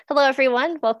Hello,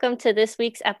 everyone. Welcome to this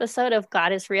week's episode of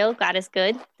God is Real, God is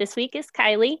Good. This week is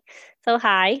Kylie. So,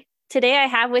 hi. Today I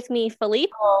have with me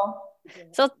Philippe. Oh,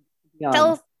 So, tell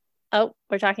Young. us, oh,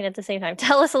 we're talking at the same time.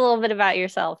 Tell us a little bit about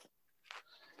yourself.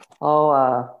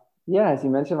 Oh, yeah, as you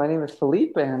mentioned, my name is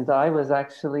Felipe, and I was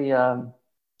actually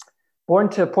born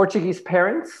to Portuguese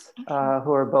parents Okay.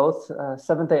 who are both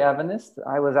Seventh-day Adventists.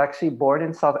 I was actually born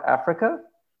in South Africa,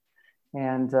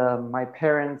 and my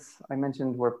parents, I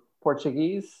mentioned, were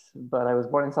Portuguese, but I was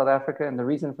born in South Africa, and the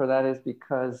reason for that is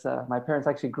because my parents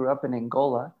actually grew up in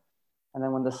Angola, and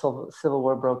then when the Civil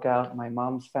War broke out, my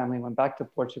mom's family went back to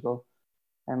Portugal,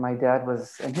 and my dad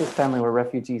was, and his family were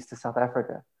refugees to South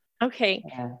Africa. Okay.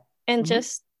 And, And Mhm.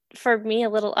 just for me, a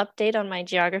little update on my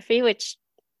geography, which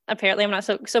apparently I'm not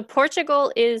so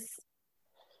Portugal is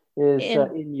Is in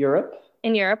in Europe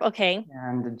in Europe. Okay.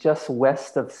 and just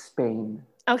west of Spain,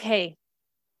 Okay.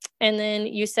 And then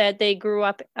you said they grew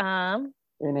up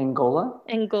in Angola.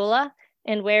 Angola.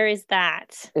 And where is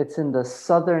that? It's in the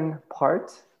southern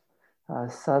part,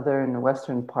 southern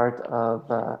western part of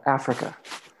Africa.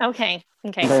 Okay.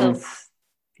 Okay. And then, So,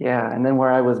 yeah, and then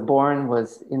where I was born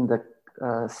was in the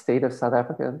state of South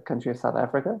Africa, the country of South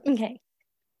Africa, okay.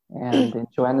 and in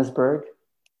Johannesburg.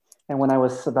 And when I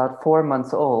was about 4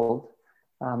 months old,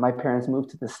 my parents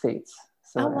moved to the States.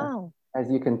 So, Oh, wow. as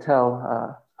you can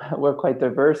tell, we're quite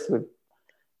diverse with,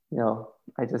 yeah,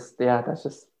 that's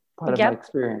just part of my Yep.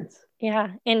 experience. Yeah.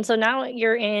 And so now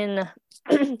you're in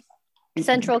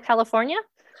Central California?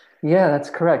 Yeah,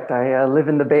 that's correct. I live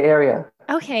in the Bay Area,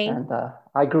 Okay. and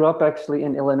I grew up actually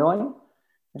in Illinois,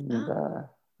 and Oh,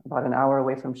 about an hour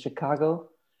away from Chicago.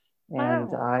 And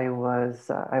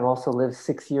wow. I've also lived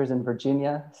 6 years in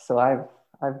Virginia, so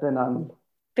I've been on,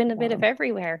 Been a bit of um,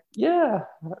 everywhere. yeah.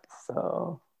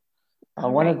 So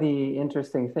All one right. of the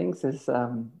interesting things is,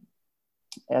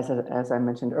 as I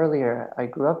mentioned earlier, I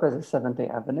grew up as a Seventh-day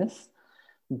Adventist,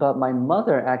 but my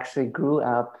mother actually grew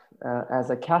up as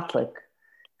a Catholic.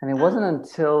 And it wasn't Oh,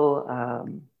 until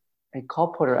a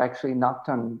colporteur actually knocked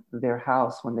on their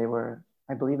house when they were,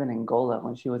 I believe, in Angola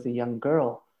when she was a young girl.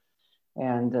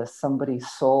 And somebody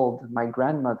sold my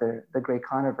grandmother the Great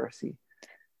Controversy.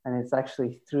 And it's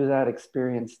actually through that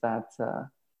experience that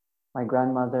my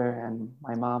grandmother and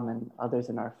my mom and others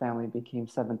in our family became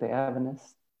Seventh day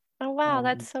Adventists. oh, wow.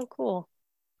 That's And so cool.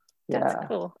 That's yeah,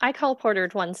 cool. I call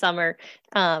portered one summer.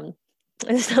 Um,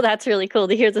 and so that's really cool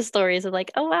to hear the stories of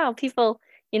like, oh, wow, people,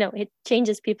 it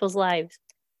changes people's lives.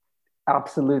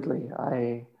 absolutely.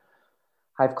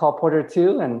 I've called porter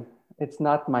too, and it's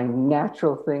not my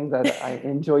natural thing that I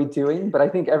enjoy doing, but I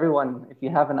think everyone, if you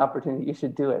have an opportunity, you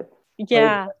should do it. But it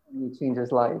Yeah. definitely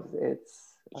changes lives.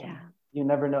 Yeah. You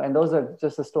never know. And those are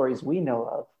just the stories we know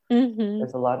of. Hmm.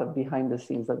 There's a lot of behind the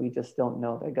scenes that we just don't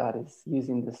know that God is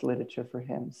using this literature for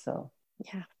him. So,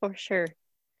 Yeah, for sure.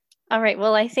 All right.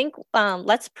 Well, I think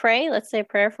let's pray. Let's say a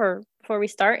prayer for before we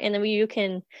start, and then you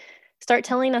can start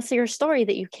telling us your story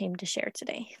that you came to share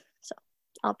today. So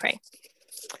I'll pray.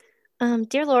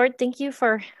 Dear Lord, thank you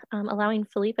for allowing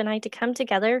Philippe and I to come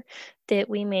together that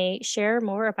we may share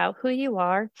more about who you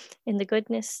are and the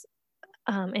goodness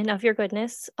and of your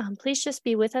goodness. Please just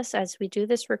be with us as we do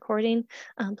this recording.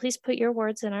 Please put your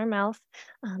words in our mouth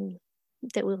um,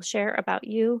 that we'll share about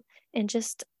you and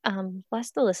just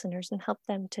bless the listeners and help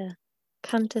them to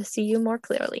come to see you more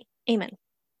clearly. Amen.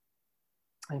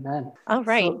 amen. All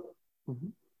right. So,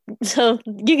 mhm. So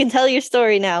you can tell your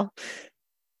story now.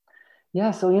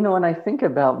 Yeah, so, when I think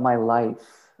about my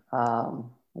life,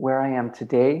 where I am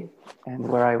today and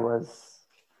where I was,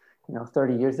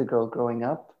 30 years ago growing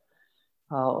up,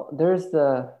 there's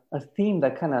a theme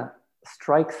that kind of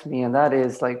strikes me, and that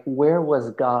is like, where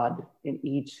was God in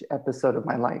each episode of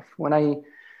my life?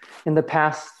 In the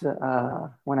past,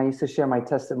 when I used to share my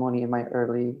testimony in my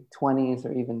early 20s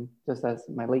or even just as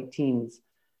my late teens,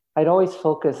 I'd always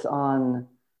focus on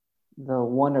the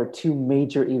one or two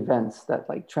major events that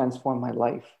like transformed my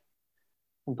life.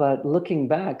 But looking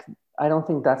back, I don't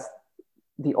think that's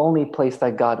the only place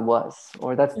that God was,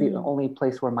 or that's the Mm, only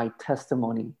place where my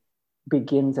testimony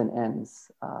begins and ends.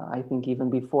 I think even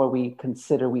before we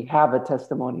consider we have a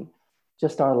testimony,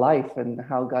 just our life and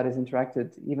how God has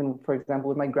interacted, even for example,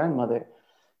 with my grandmother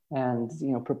and,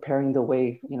 preparing the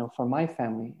way, for my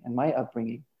family and my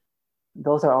upbringing.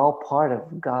 Those are all part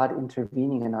of God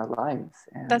intervening in our lives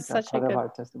and that's such a part of good our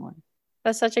testimony.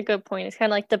 that's such a good point. It's kind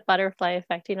of like the butterfly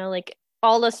effect, like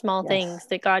all the small Yes, things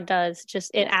that God does,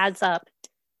 just it yes. adds up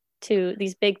to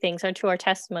these big things or to our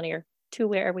testimony or to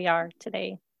where we are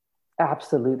today.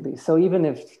 Absolutely. So even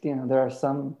if, there are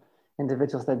some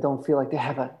individuals that don't feel like they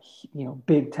have a,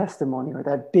 big testimony or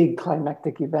that big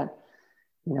climactic event,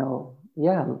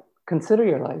 yeah, consider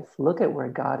your life. Look at where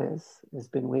God has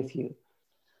been with you,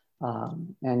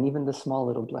 and even the small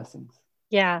little blessings.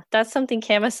 Yeah, that's something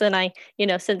Camus and I,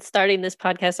 since starting this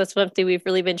podcast, that's something we've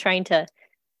really been trying to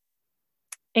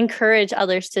encourage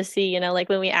others to see, like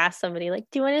when we ask somebody, like,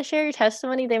 do you want to share your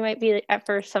testimony? They might be at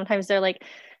first, sometimes they're like,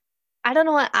 I don't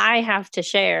know what I have to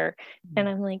share. And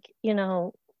I'm like,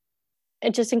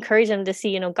 it just encourage them to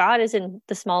see, God is in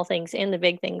the small things and the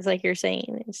big things, like you're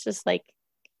saying. It's just like,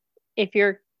 if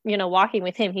you're, walking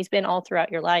with him, he's been all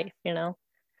throughout your life,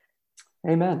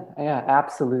 Amen. Yeah,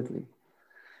 absolutely.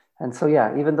 And so,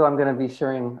 yeah, even though I'm going to be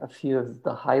sharing a few of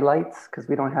the highlights, because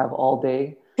we don't have all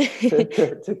day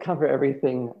to cover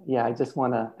everything, yeah, I just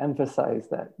want to emphasize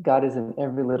that God is in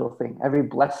every little thing, every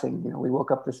blessing. We woke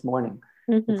up this morning.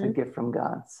 It's a gift from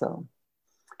God. So,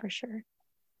 for sure.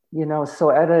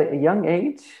 So at a young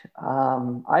age,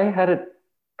 I had it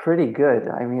pretty good.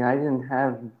 I mean, I didn't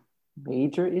have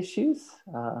major issues.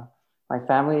 My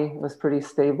family was pretty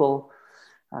stable.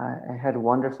 I had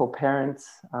wonderful parents.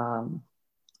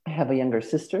 I have a younger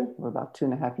sister. We're about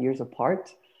 2.5 years apart.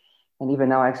 And even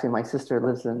now, actually, my sister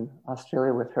lives in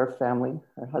Australia with her family,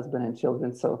 her husband and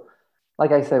children. So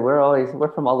like I said,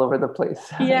 we're from all over the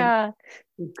place. Yeah.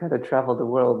 We've kind of traveled the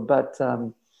world. But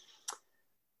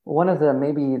one of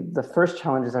maybe the first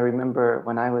challenges I remember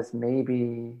when I was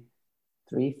maybe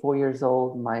 3, 4 years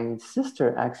old, my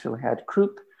sister actually had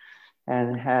croup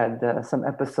and had some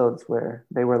episodes where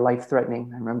they were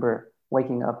life-threatening. I remember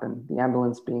waking up and the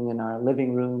ambulance being in our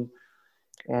living room.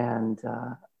 And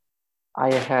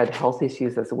I had health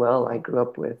issues as well. I grew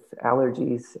up with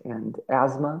allergies and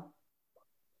asthma.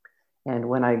 And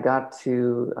when I got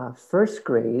to first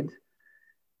grade,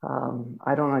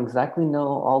 I don't exactly know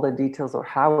all the details or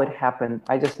how it happened.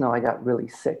 I just know I got really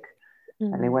sick.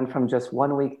 And it went from just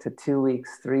 1 week to 2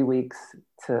 weeks, 3 weeks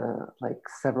to like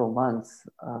several months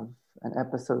of an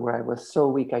episode where I was so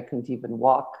weak I couldn't even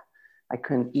walk. I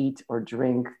couldn't eat or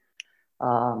drink.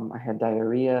 I had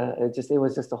diarrhea. It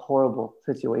was just a horrible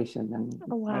situation. And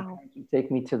my parents would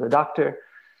take me to the doctor.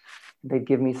 They'd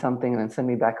give me something and then send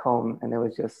me back home. And it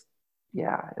was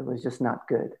just not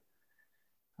good.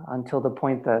 Until the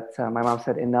point that my mom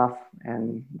said enough,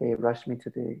 and they rushed me to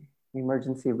the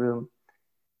emergency room.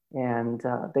 And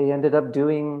they ended up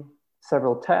doing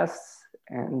several tests.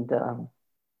 And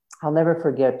I'll never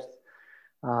forget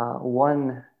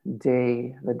one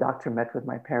day the doctor met with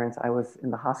my parents. I was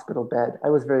in the hospital bed. I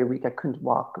was very weak. I couldn't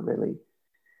walk really.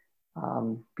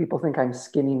 People think I'm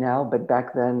skinny now, but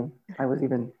back then I was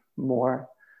even more.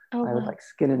 I was like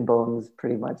skin and bones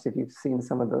pretty much. If you've seen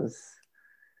some of those,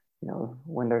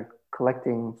 when they're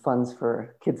collecting funds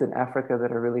for kids in Africa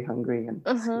that are really hungry and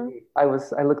skinny. I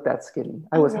looked that skinny.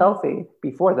 I was healthy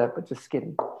before that, but just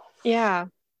skinny. Yeah.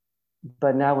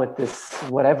 But now with this,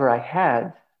 whatever I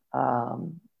had,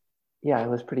 it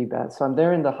was pretty bad. So I'm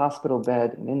there in the hospital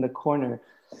bed, and in the corner,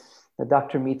 the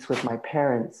doctor meets with my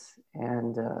parents,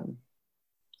 and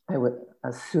I would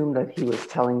assume that he was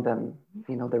telling them,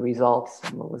 the results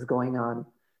and what was going on.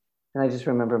 And I just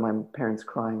remember my parents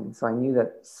crying. And so I knew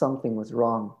that something was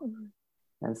wrong.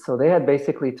 And so they had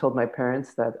basically told my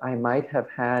parents that I might have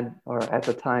had, or at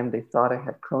the time they thought I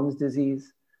had Crohn's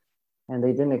disease, and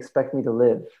they didn't expect me to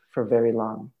live for very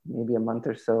long, maybe a month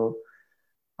or so.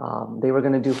 They were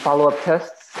going to do follow-up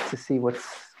tests to see what's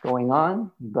going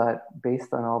on, but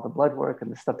based on all the blood work and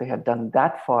the stuff they had done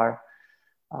that far,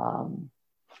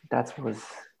 that was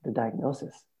the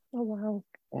diagnosis. Oh, wow.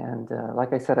 And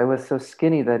like I said, I was so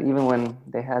skinny that even when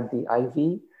they had the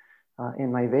IV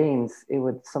in my veins, it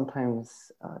would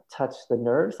sometimes touch the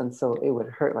nerves. And so it would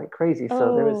hurt like crazy.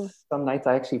 So there was some nights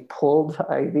I actually pulled the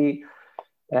IV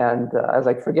and I was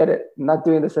like, forget it, I'm not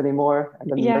doing this anymore. And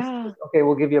then the nurse said, okay,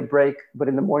 we'll give you a break. But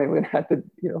in the morning, we're going to have to,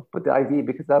 put the IV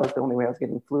because that was the only way I was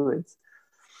getting fluids.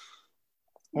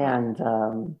 And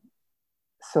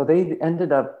so they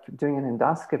ended up doing an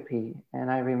endoscopy.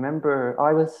 And I remember,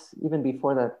 even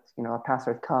before that, a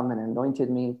pastor had come and anointed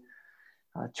me.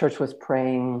 Church was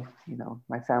praying,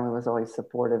 my family was always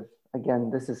supportive.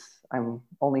 Again, I'm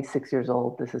only 6 years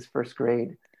old. This is first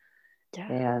grade. Yeah.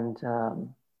 And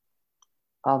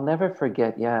I'll never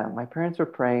forget. Yeah. My parents were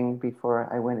praying before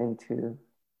I went to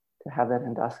have that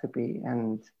endoscopy.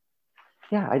 And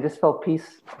yeah, I just felt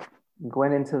peace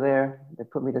going into there. They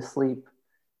put me to sleep.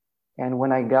 And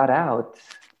when I got out,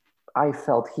 I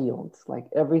felt healed. Like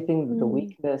everything, the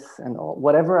weakness and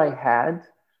whatever I had,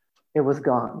 it was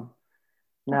gone.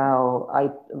 Now, I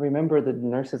remember the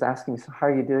nurses asking me, so how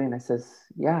are you doing? I says,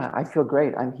 yeah, I feel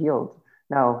great. I'm healed.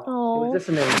 Now, it was just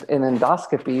an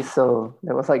endoscopy, so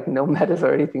there was like no medicine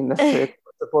or anything necessarily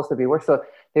supposed to be worse. So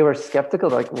they were skeptical,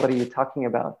 like, what are you talking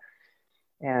about?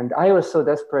 And I was so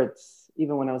desperate,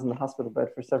 even when I was in the hospital bed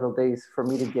for several days, for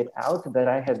me to get out, that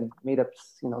I had made up,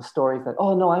 stories that,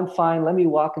 oh no, I'm fine, let me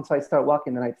walk. And so I'd start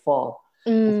walking, then I'd fall.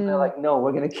 And so they're like, no,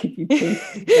 we're gonna keep you chained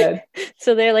to the bed.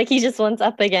 So they're like, he just wants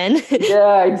up again.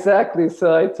 Yeah, exactly.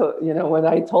 So I told, when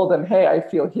I told them, hey, I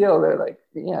feel healed, they're like,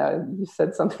 yeah, you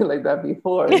said something like that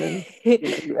before. And then,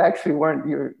 you actually weren't,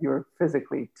 you're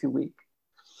physically too weak.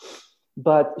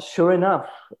 But sure enough,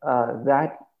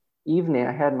 that evening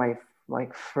I had my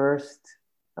first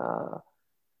uh,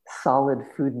 solid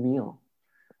food meal.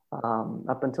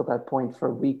 Up until that point,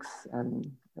 for weeks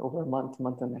and over a month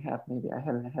and a half, maybe, I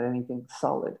hadn't had anything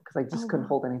solid because I just couldn't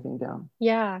hold anything down.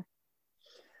 Yeah.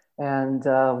 And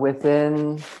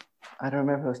within, I don't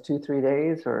remember, it was 2-3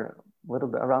 days or a little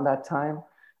bit around that time,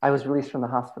 I was released from the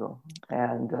hospital.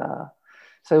 And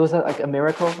so it was like a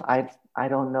miracle. I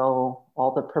don't know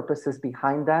all the purposes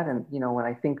behind that. And, when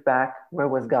I think back, where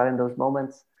was God in those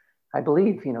moments? I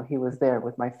believe, he was there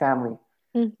with my family,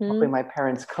 helping my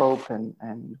parents cope,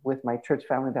 and with my church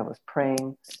family that was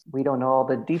praying. We don't know all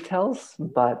the details,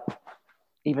 but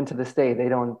even to this day, the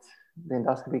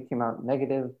endoscopy came out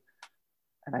negative.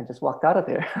 And I just walked out of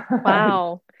there.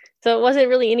 Wow. So it wasn't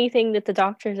really anything that the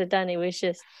doctors had done. It was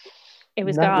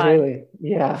Not God. really.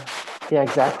 Yeah. Yeah,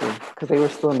 exactly. Because they were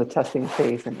still in the testing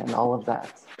phase and all of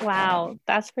that. Wow.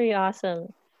 That's pretty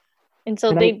awesome. And so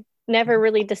And they never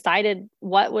really decided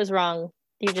what was wrong.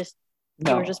 You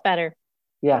were just better.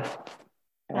 Yeah.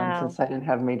 And Wow. since I didn't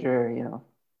have major,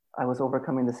 I was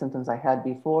overcoming the symptoms I had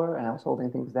before and I was holding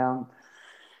things down.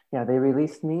 Yeah, they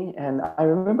released me. And I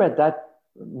remember at that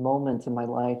moment in my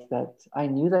life that I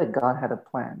knew that God had a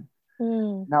plan.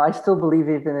 Now, I still believe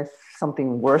even if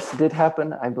something worse did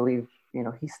happen, I believe,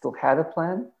 he still had a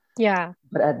plan. Yeah.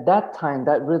 But at that time,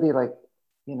 that really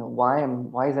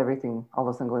why is everything all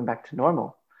of a sudden going back to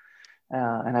normal?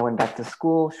 And I went back to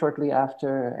school shortly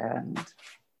after.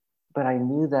 But I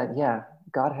knew that, yeah,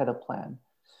 God had a plan.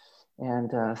 And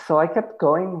so I kept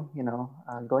going,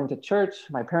 going to church.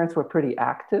 My parents were pretty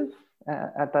active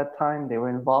at that time. They were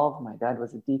involved. My dad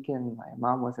was a deacon. My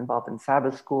mom was involved in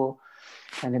Sabbath school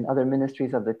and in other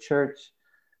ministries of the church.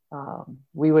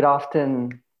 We would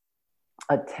often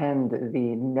attend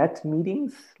the net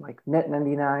meetings, like Net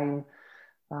 99,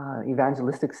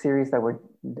 evangelistic series that were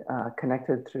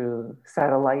connected through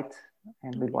satellite.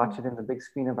 And we'd watch it in the big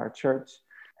screen of our church.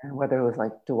 And whether it was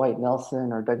like Dwight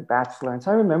Nelson or Doug Batchelor. And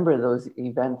so I remember those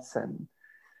events, and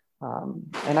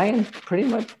I pretty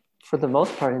much, for the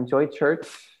most part, enjoyed church.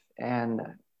 And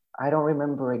I don't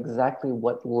remember exactly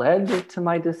what led to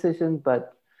my decision,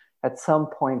 but at some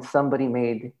point somebody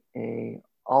made a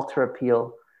altar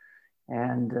appeal.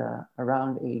 And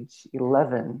around age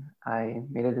 11, I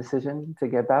made a decision to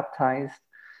get baptized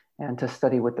and to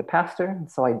study with the pastor. And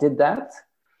so I did that.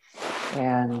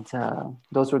 And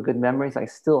those were good memories. I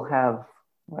still have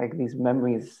like these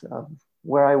memories of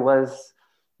where I was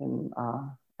in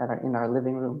our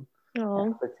living room,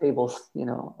 at the tables,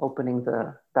 opening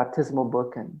the baptismal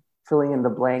book and filling in the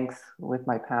blanks with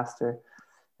my pastor.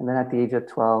 And then at the age of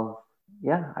 12,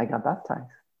 yeah, I got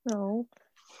baptized. Oh,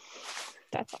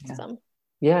 that's awesome.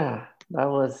 Yeah, that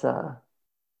was,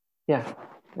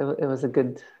 it was a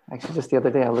good, actually just the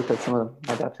other day I looked at some of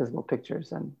my baptismal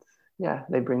pictures, and yeah,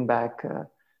 they bring back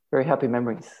very happy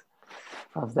memories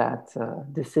of that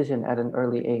decision at an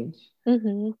early age.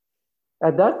 Mm-hmm.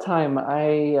 At that time,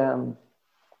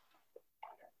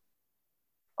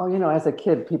 as a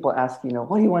kid, people ask,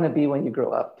 what do you want to be when you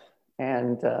grow up?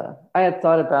 And I had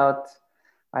thought about,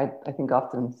 I think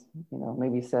often,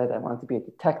 maybe said I wanted to be a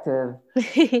detective.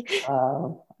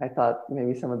 I thought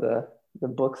maybe some of the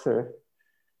books or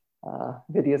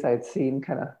videos I had seen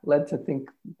kind of led to think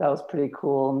that was pretty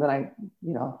cool. And then I,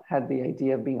 had the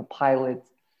idea of being a pilot.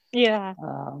 Yeah.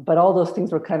 But all those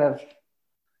things were kind of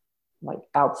like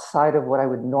outside of what I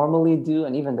would normally do,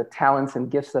 and even the talents and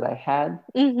gifts that I had.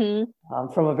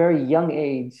 Mm-hmm. From a very young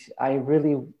age, I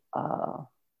really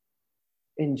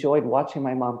enjoyed watching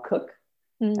my mom cook.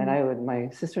 Mm-hmm. And my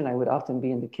sister and I would often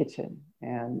be in the kitchen.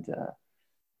 And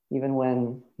even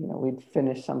when, we'd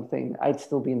finish something, I'd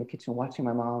still be in the kitchen watching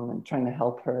my mom and trying to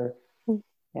help her.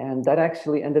 Mm-hmm. And that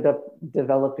actually ended up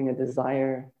developing a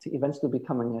desire to eventually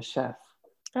becoming a chef.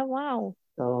 Oh, wow.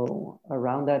 So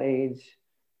around that age,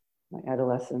 my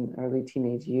adolescent, early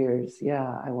teenage years,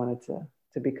 yeah, I wanted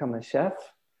to become a chef.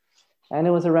 And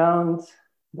it was around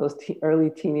those early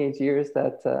teenage years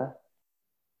that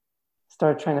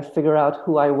started trying to figure out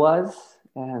who I was,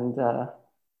 and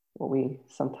what we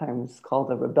sometimes call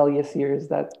the rebellious years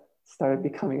that started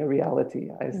becoming a reality.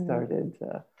 I started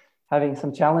having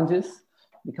some challenges,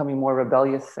 becoming more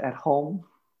rebellious at home.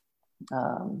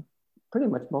 pretty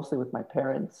much mostly with my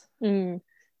parents. Mm.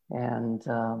 And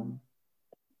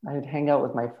I would hang out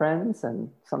with my friends, and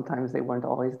sometimes they weren't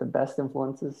always the best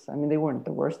influences. I mean, they weren't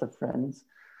the worst of friends.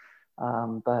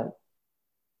 But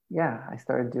yeah, I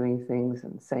started doing things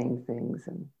and saying things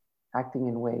and acting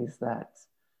in ways that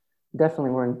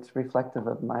definitely weren't reflective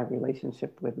of my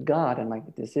relationship with God and my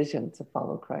decision to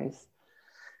follow Christ.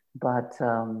 But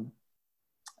um,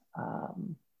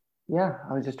 yeah,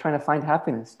 I was just trying to find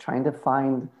happiness, trying to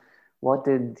find what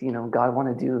did, God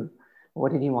want to do?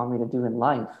 What did he want me to do in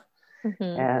life? Mm-hmm.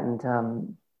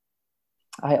 And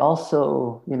I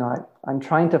also, I'm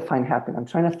trying to find happiness. I'm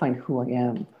trying to find who I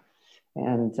am.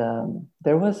 And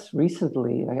there was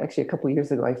recently, actually a couple of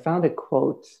years ago, I found a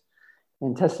quote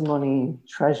in Testimony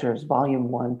Treasures, Volume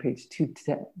 1, page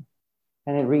 210.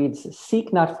 And it reads,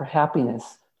 "Seek not for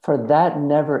happiness, for that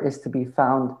never is to be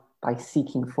found by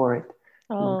seeking for it.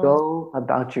 Oh. Go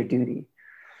about your duty."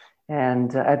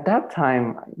 And at that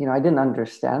time, I didn't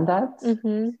understand that.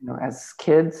 Mm-hmm. As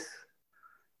kids,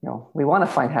 we want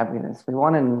to find happiness. We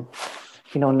want to,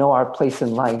 know our place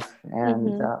in life.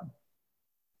 And Mm-hmm.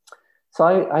 so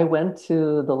I went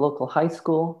to the local high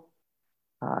school.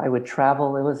 I would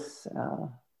travel. I was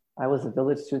a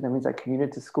village student. That means I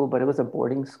commuted to school, but it was a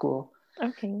boarding school.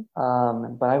 Okay.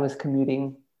 But I was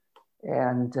commuting.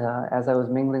 And as I was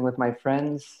mingling with my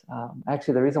friends,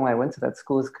 actually, the reason why I went to that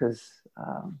school is because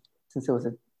since it was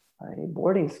a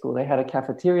boarding school, they had a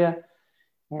cafeteria.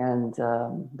 And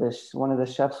one of the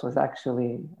chefs was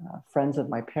actually friends of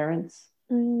my parents.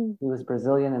 Mm. He was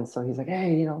Brazilian. And so he's like,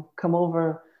 "Hey, come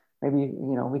over. Maybe,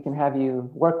 we can have you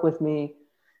work with me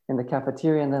in the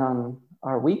cafeteria." And then on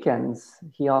our weekends,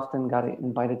 he often got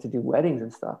invited to do weddings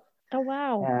and stuff. Oh,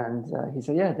 wow. And he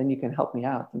said, "Yeah, then you can help me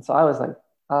out." And so I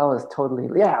was totally,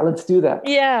 yeah, let's do that.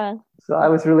 Yeah. So I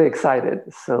was really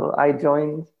excited. So I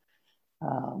joined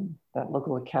that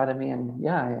local academy, and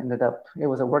yeah, it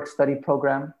was a work study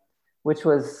program, which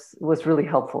was really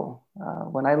helpful.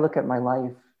 When I look at my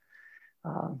life,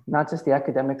 not just the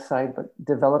academic side, but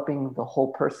developing the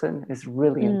whole person is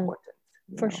really important.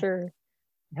 For sure.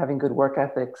 Having good work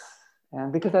ethics,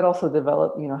 and because that also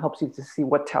helps you to see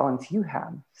what talents you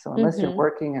have. So unless you're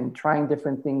working and trying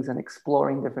different things and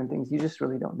exploring different things, you just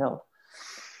really don't know.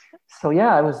 So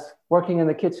yeah, I was working in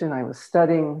the kitchen. I was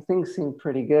studying. Things seemed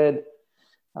pretty good.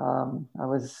 I'm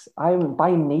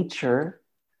by nature,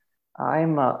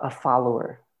 I'm a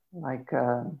follower. Like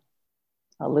a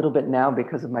little bit now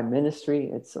because of my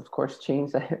ministry, it's of course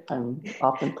changed. I'm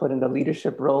often put in the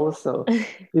leadership role, so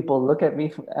people look at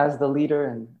me as the leader,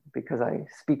 and because I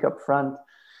speak up front,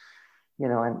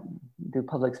 and do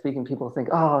public speaking, people think,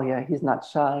 "Oh yeah, he's not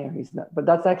shy," or "He's not." But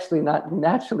that's actually not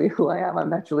naturally who I am.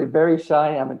 I'm actually very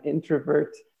shy. I'm an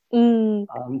introvert.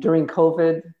 During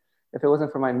COVID, if it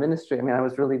wasn't for my ministry, I mean, I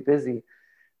was really busy.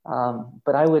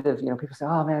 But I would have, people say,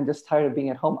 "Oh man, I'm just tired of being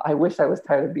at home." I wish I was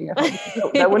tired of being at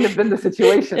home. That wouldn't have been the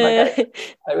situation.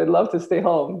 Like I would love to stay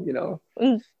home,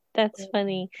 That's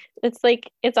funny.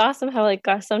 It's awesome how like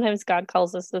God, sometimes God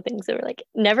calls us to things that we're like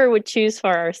never would choose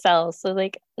for ourselves. So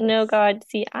like, no, God,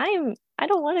 see, I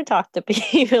don't want to talk to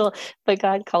people, but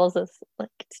God calls us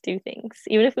like to do things,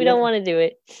 even if we don't want to do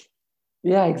it.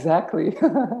 Yeah, exactly.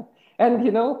 And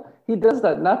he does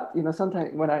that. Not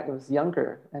sometimes when I was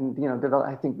younger and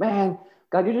I think, man,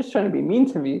 God, you're just trying to be mean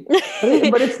to me.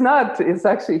 But it's not. It's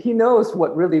actually he knows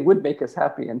what really would make us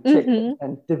happy and tick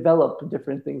and develop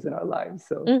different things in our lives.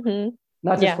 So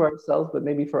not just for ourselves, but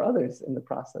maybe for others in the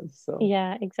process. So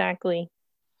yeah, exactly.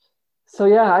 So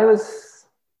yeah,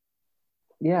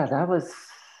 that was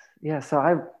So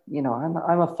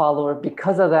I'm a follower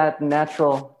because of that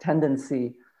natural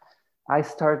tendency. I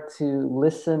start to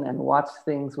listen and watch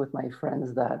things with my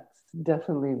friends that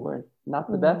definitely were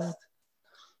not the best.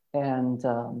 And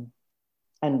the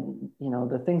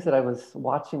things that I was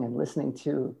watching and listening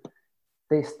to,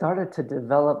 they started to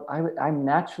develop. I'm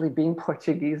naturally, being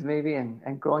Portuguese maybe,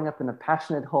 and growing up in a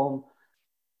passionate home,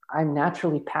 I'm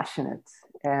naturally passionate.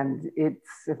 And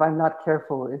if I'm not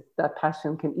careful, that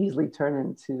passion can easily turn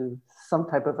into some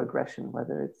type of aggression,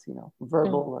 whether it's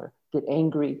verbal or get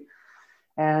angry.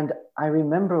 And I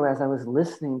remember as I was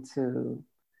listening to,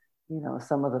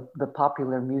 some of the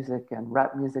popular music and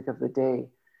rap music of the day,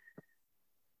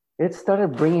 it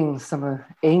started bringing some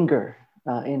anger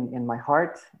in my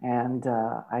heart. And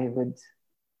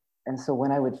so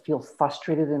when I would feel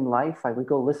frustrated in life, I would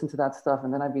go listen to that stuff.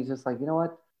 And then I'd be just like, you know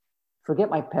what? Forget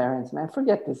my parents, man.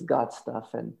 Forget this God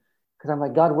stuff. And because I'm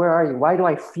like, God, where are you? Why do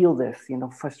I feel this,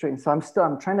 frustrating? So I'm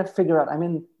trying to figure out, I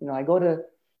go to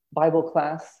Bible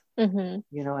class. And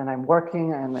I'm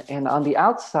working, and on the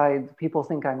outside, people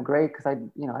think I'm great because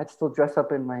I'd still dress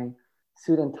up in my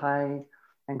suit and tie,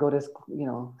 and go to,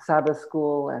 Sabbath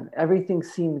school, and everything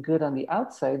seemed good on the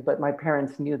outside, but my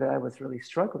parents knew that I was really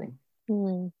struggling.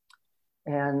 Mm.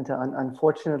 And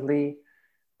unfortunately,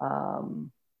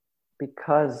 um,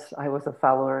 because I was a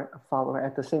follower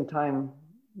at the same time,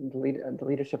 the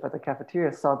leadership at the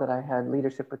cafeteria saw that I had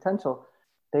leadership potential.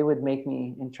 They would make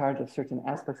me in charge of certain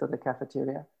aspects of the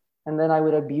cafeteria. And then I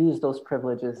would abuse those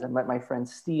privileges and let my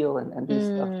friends steal and do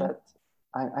stuff that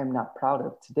I'm not proud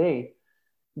of today.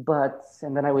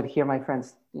 And then I would hear my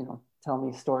friends, tell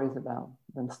me stories about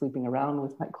them sleeping around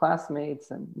with my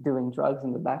classmates and doing drugs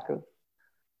in the back of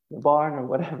the barn or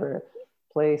whatever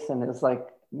place. And it was like,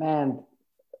 man,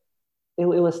 it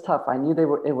was tough. I knew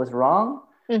it was wrong.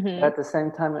 Mm-hmm. But at the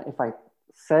same time, if I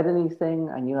said anything,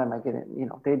 I knew I might get it,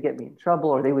 they'd get me in trouble,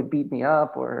 or they would beat me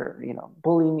up, or,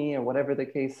 bully me, or whatever the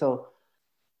case. So,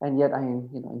 and yet I,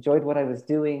 enjoyed what I was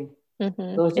doing.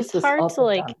 Mm-hmm. So it was just It's this hard up to and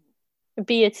like down.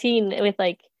 be a teen with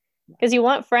like, because you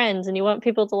want friends and you want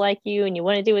people to like you and you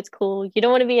want to do what's cool. You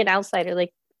don't want to be an outsider.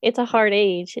 Like, it's a hard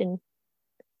age. And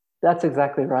That's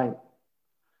exactly right.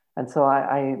 And so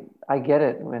I get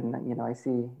it when, I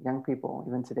see young people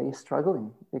even today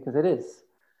struggling, because it is.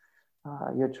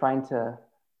 You're trying to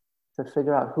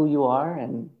figure out who you are,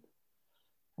 and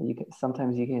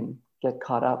sometimes you can get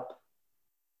caught up.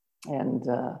 And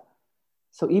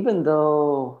so even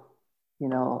though,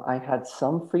 I had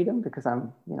some freedom, because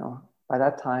I'm, by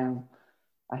that time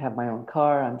I have my own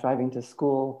car, I'm driving to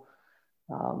school.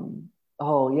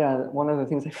 Oh yeah, one of the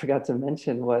things I forgot to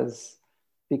mention was,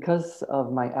 because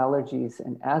of my allergies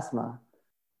and asthma,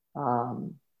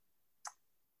 um,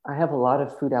 I have a lot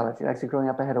of food allergies. Actually, growing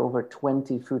up, I had over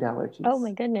 20 food allergies. oh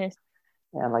my goodness.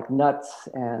 And like nuts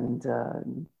and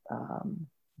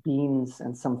beans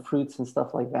and some fruits and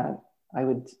stuff like that.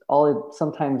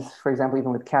 Sometimes, for example,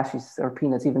 even with cashews or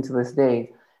peanuts, even to this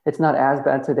day, it's not as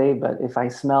bad today, but if I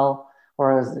smell,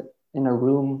 or I was in a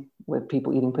room with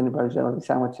people eating peanut butter jelly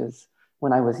sandwiches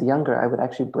when I was younger, I would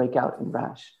actually break out in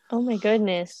rash. Oh my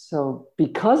goodness. So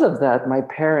because of that, my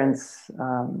parents,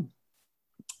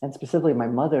 and specifically my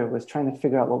mother, was trying to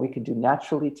figure out what we could do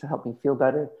naturally to help me feel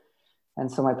better.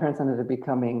 And so my parents ended up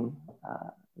becoming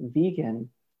vegan.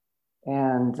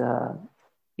 And,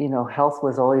 health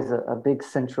was always a big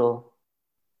central,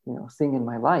 thing in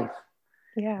my life.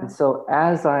 Yeah. And so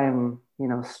as I'm,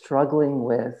 struggling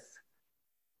with,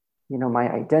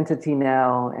 my identity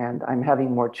now, and I'm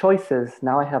having more choices,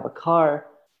 now I have a car,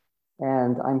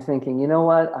 and I'm thinking, you know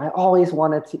what? I always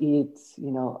wanted to eat,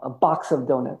 a box of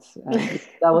donuts. And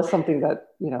that was something that,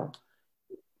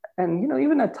 and,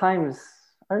 even at times,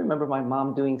 I remember my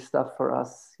mom doing stuff for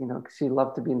us, 'cause she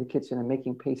loved to be in the kitchen and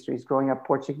making pastries. Growing up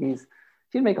Portuguese,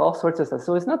 she'd make all sorts of stuff.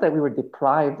 So it's not that we were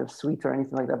deprived of sweets or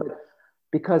anything like that, but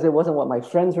because it wasn't what my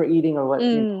friends were eating or what,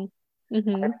 I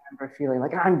remember feeling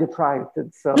like I'm deprived.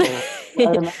 And so I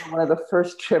remember one of the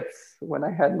first trips when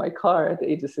I had my car at the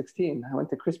age of 16, I went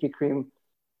to Krispy Kreme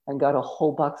and got a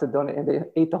whole box of donuts, and they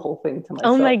ate the whole thing to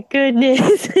myself. Oh my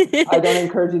goodness. I don't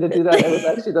encourage you to do that. It was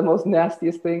actually the most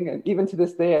nastiest thing. And even to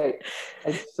this day,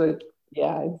 I so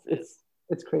yeah,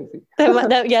 it's crazy.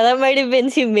 that might have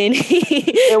been too many.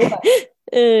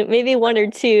 Maybe one or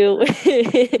two.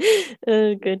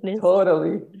 Oh goodness.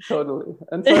 Totally.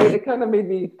 And so it kind of made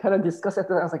me kind of disgust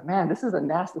after that. I was like, man, this is a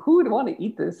nasty. Who would want to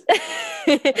eat this?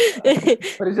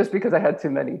 But it's just because I had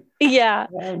too many. Yeah.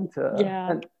 And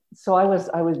yeah. And so I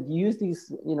would use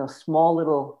these, small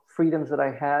little freedoms that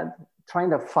I had,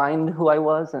 trying to find who I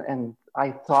was, and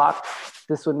I thought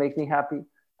this would make me happy,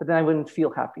 but then I wouldn't feel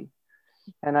happy.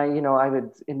 And I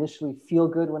would initially feel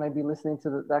good when I'd be listening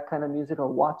to that kind of music or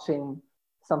watching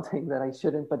something that I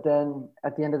shouldn't, but then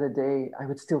at the end of the day, I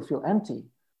would still feel empty.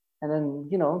 And then,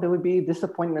 there would be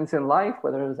disappointments in life,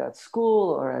 whether it was at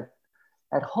school or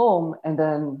at home, and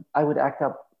then I would act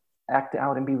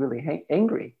out and be really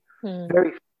angry,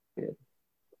 very frustrated.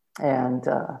 And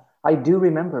I do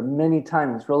remember many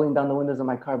times rolling down the windows of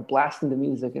my car, blasting the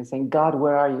music and saying, God,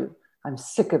 where are you? I'm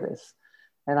sick of this.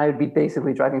 And I would be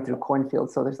basically driving through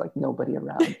cornfields, so there's like nobody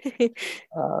around.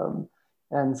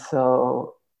 And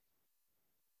so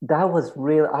that was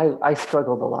real. I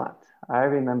struggled a lot. I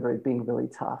remember it being really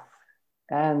tough.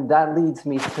 And that leads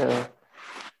me to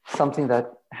something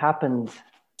that happened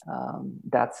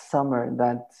that summer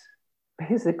that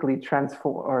basically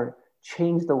transformed or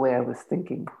changed the way I was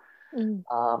thinking.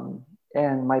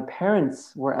 And my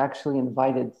parents were actually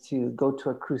invited to go to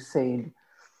a crusade,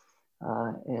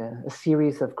 a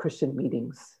series of Christian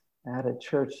meetings at a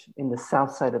church in the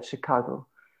south side of Chicago.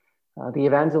 The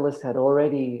evangelist had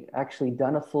already actually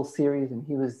done a full series, and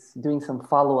he was doing some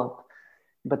follow-up,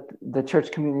 but the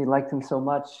church community liked him so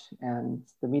much and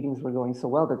the meetings were going so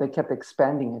well that they kept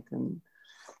expanding it.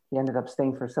 He ended up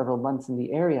staying for several months in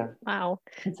the area. Wow.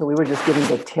 And so we were just getting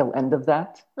the tail end of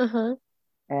that. Uh-huh.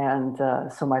 And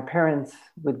so my parents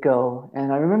would go.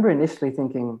 And I remember initially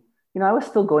thinking, I was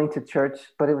still going to church,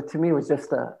 but to me, it was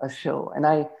just a show.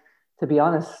 And to be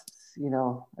honest,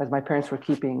 as my parents were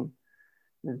keeping,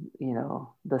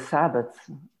 the Sabbath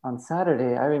on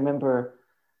Saturday, I remember,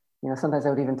 sometimes I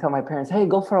would even tell my parents, hey,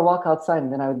 go for a walk outside.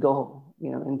 And then I would go,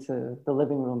 into the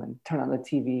living room and turn on the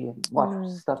TV and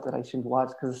watch stuff that I shouldn't watch.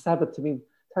 Because the Sabbath to me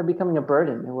started becoming a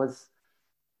burden. It was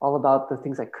all about the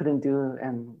things I couldn't do.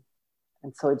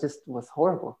 And so it just was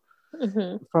horrible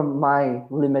from my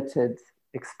limited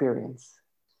experience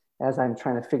as I'm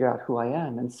trying to figure out who I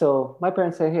am. And so my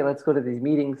parents say, hey, let's go to these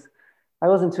meetings. I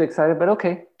wasn't too excited, but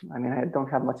okay. I mean, I don't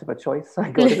have much of a choice. So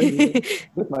I go to the meeting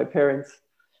with my parents.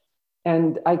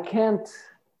 And I can't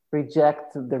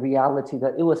reject the reality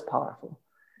that it was powerful.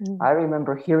 I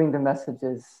remember hearing the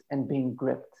messages and being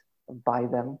gripped by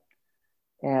them.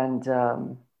 And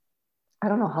I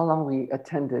don't know how long we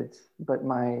attended, but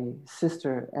my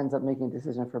sister ends up making a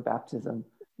decision for baptism.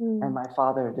 And my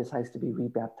father decides to be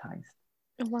rebaptized.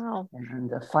 Wow.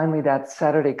 And finally that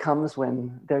Saturday comes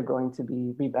when they're going to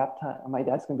be rebaptized. My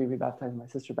dad's going to be rebaptized, my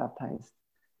sister baptized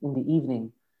in the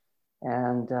evening.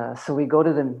 And so we go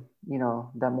to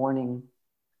that morning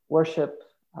worship.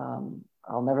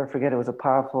 I'll never forget, it was a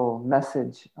powerful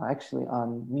message actually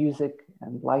on music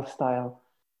and lifestyle.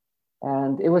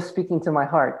 And it was speaking to my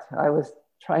heart. I was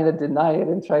trying to deny it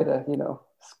and try to,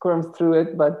 squirm through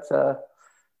it. But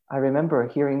I remember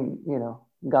hearing,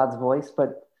 God's voice,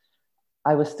 but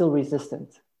I was still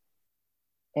resistant.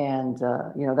 And,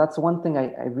 that's one thing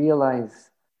I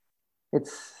realize.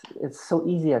 It's so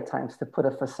easy at times to put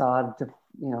a facade, to,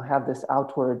 have this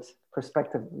outward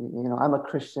perspective, I'm a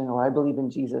Christian or I believe in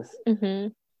Jesus.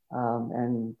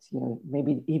 And,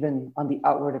 maybe even on the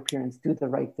outward appearance, do the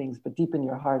right things, but deep in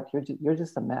your heart, you're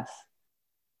just a mess.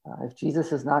 If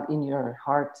Jesus is not in your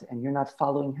heart and you're not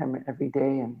following him every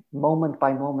day and moment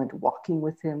by moment walking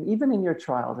with him, even in your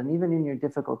trials and even in your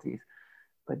difficulties,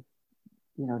 but,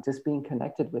 just being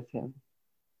connected with him,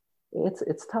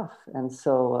 it's tough. And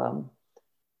so,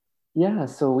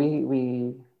 so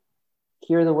we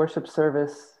hear the worship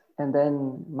service. And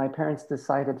then my parents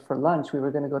decided for lunch, we were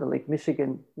going to go to Lake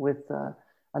Michigan with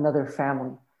another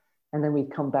family. And then we'd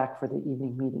come back for the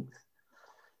evening meetings.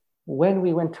 When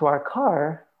we went to our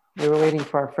car, we were waiting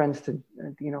for our friends to,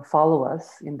 follow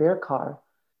us in their car.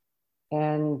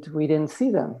 And we didn't see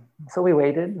them. So we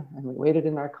waited and we waited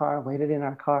in our car.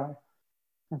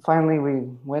 And finally we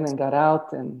went and got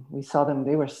out and we saw them.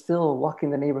 They were still walking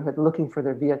the neighborhood looking for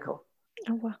their vehicle.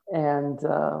 Oh, wow. And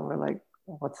we're like,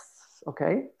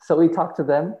 okay. So we talked to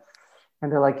them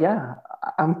and they're like, yeah,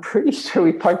 I'm pretty sure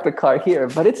we parked the car here,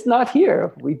 but it's not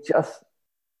here.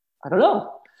 I don't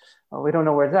know. We don't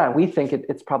know where it's at. We think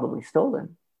it's probably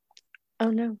stolen. Oh,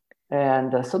 no.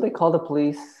 And so they call the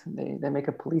police. They make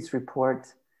a police report.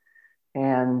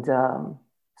 And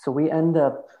so we end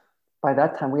up, by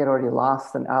that time, we had already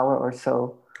lost an hour or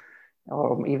so,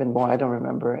 or even more, I don't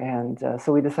remember. And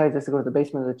so we decided just to go to the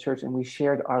basement of the church and we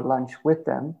shared our lunch with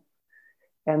them.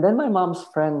 And then my mom's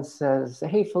friend says,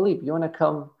 hey, Philippe, you want to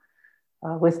come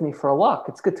with me for a walk?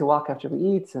 It's good to walk after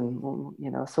we eat. And,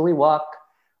 so we walk.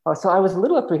 So I was a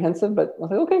little apprehensive, but I was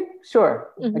like, okay,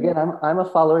 sure. Again, I'm a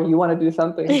follower. You want to do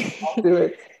something, I'll do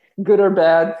it, good or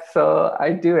bad. So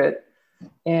I do it.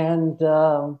 And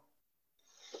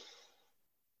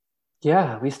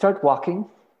we start walking,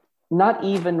 not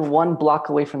even 1 block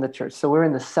away from the church. So we're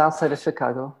in the south side of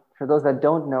Chicago. For those that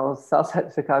don't know, south side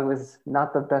of Chicago is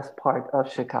not the best part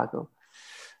of Chicago.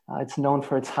 It's known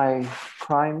for its high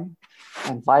crime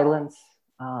and violence.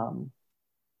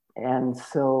 And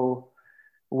so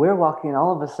we're walking, and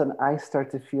all of a sudden I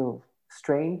start to feel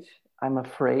strange. I'm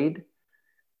afraid.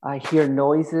 I hear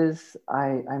noises.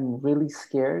 I'm really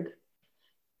scared.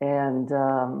 And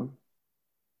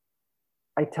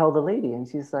I tell the lady, and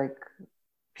she's like,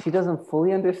 she doesn't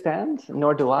fully understand,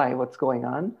 nor do I, what's going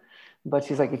on. But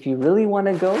she's like, if you really want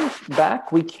to go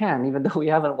back, we can, even though we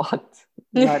haven't walked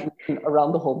not even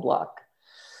around the whole block.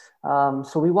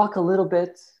 So we walk a little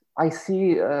bit. I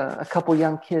see a couple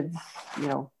young kids,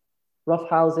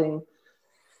 roughhousing,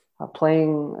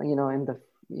 playing, in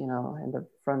the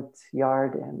front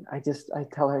yard. And I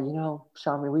tell her,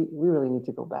 Shami, we really need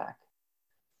to go back.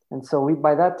 And so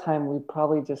by that time, we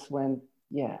probably just went,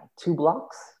 2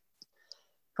 blocks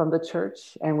from the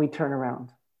church, and we turn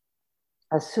around.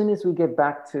 As soon as we get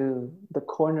back to the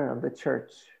corner of the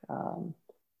church,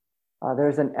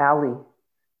 there's an alley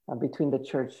between the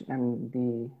church and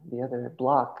the other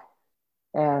block.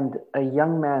 And a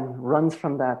young man runs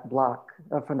from that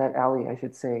alley, I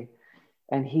should say.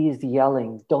 and he's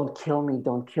yelling, "Don't kill me,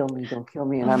 don't kill me, don't kill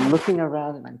me." And I'm looking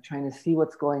around and I'm trying to see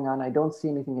what's going on. I don't see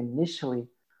anything initially,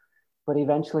 but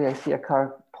eventually I see a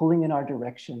car pulling in our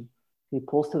direction. He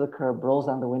pulls to the curb, rolls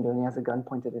down the window, and he has a gun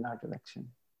pointed in our direction.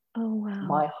 Oh, wow.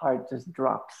 My heart just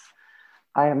drops.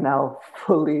 I am now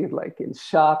fully like in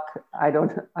shock.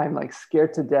 I'm like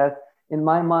scared to death. In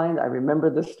my mind, I remember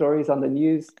the stories on the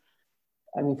news.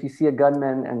 I mean, if you see a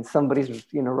gunman and somebody's,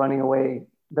 running away,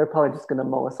 they're probably just going to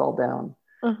mow us all down.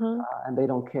 And they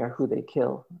don't care who they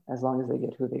kill as long as they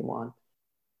get who they want.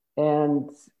 And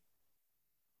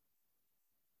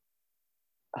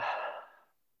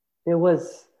it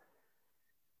was,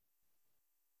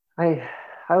 I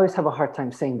always have a hard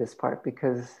time saying this part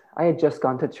because I had just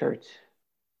gone to church.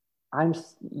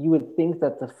 You would think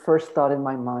that the first thought in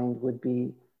my mind would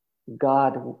be,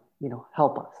 God,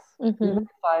 help us. Even if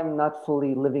I'm not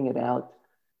fully living it out,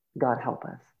 God help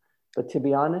us. But to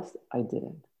be honest, I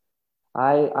didn't.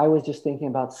 I was just thinking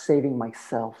about saving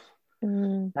myself.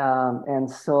 And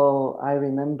so I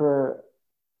remember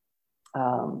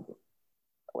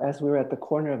as we were at the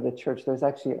corner of the church, there's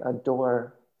actually a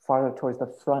door farther towards the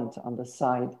front on the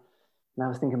side. And I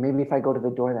was thinking, maybe if I go to the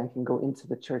door, then I can go into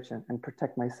the church and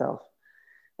protect myself.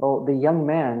 Well, the young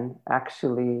man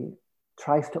actually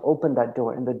tries to open that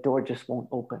door and the door just won't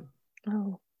open.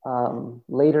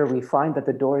 Later, we find that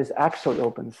the door is actually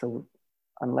open. So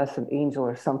unless an angel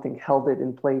or something held it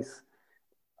in place,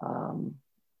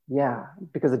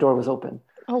 because the door was open.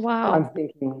 Oh, wow. I'm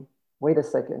thinking, wait a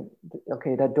second.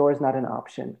 Okay, that door is not an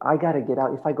option. I got to get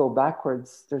out. If I go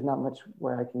backwards, there's not much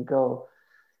where I can go.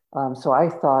 So I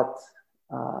thought,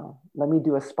 let me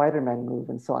do a Spider-Man move.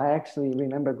 And so I actually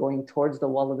remember going towards the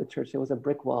wall of the church. It was a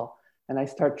brick wall. And I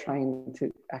start trying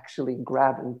to actually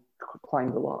grab and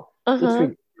climb the wall. It's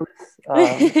ridiculous.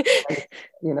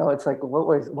 It's like, what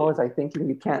was I thinking?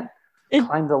 You can't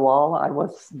climb the wall.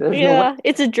 There's no way.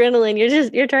 It's adrenaline.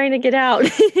 You're trying to get out.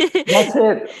 That's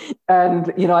it.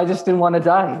 And, I just didn't want to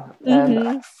die.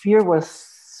 And fear was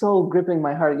so gripping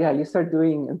my heart. Yeah, you start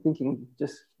doing and thinking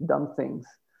just dumb things.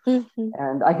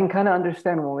 And I can kind of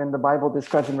understand when the Bible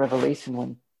describes in Revelation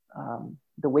when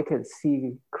the wicked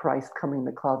see Christ coming in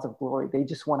the clouds of glory, they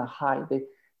just want to hide.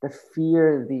 The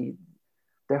fear,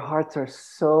 their hearts are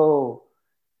so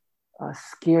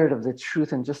scared of the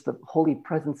truth and just the holy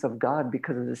presence of God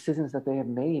because of the decisions that they have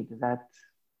made that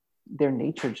their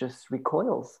nature just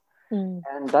recoils.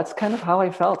 And that's kind of how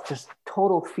I felt, just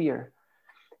total fear.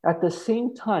 At the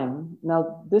same time,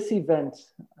 now this event,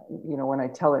 when I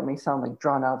tell it, it may sound like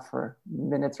drawn out for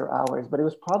minutes or hours, but it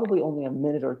was probably only a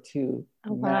minute or two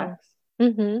max.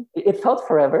 It felt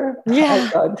forever. Yeah.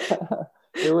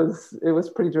 It was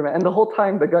pretty dramatic. And the whole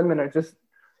time the gunmen are just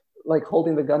like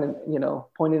holding the gun and,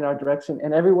 pointing in our direction.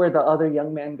 And everywhere the other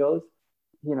young man goes,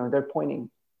 they're pointing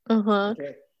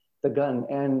the gun.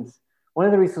 And one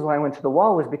of the reasons why I went to the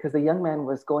wall was because the young man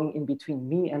was going in between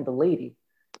me and the lady.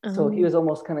 So he was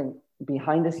almost kind of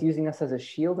behind us, using us as a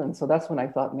shield. And so that's when I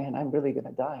thought, man, I'm really going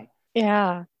to die.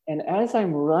 Yeah. And as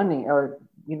I'm running, or,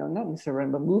 not necessarily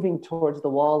running, but moving towards the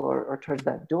wall or towards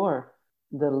that door,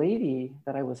 the lady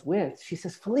that I was with, she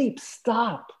says, "Philippe,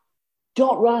 stop.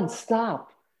 Don't run,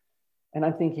 stop." And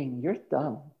I'm thinking, you're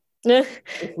dumb. If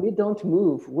we don't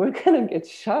move, we're going to get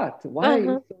shot. Why are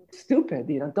you so stupid?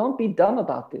 Don't be dumb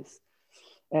about this.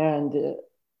 And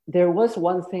there was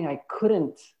one thing I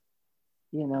couldn't,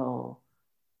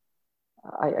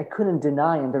 I couldn't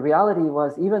deny. And the reality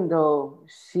was, even though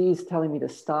she's telling me to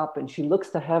stop and she looks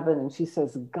to heaven and she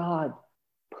says, "God,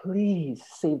 please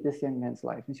save this young man's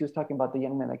life." And she was talking about the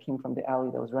young man that came from the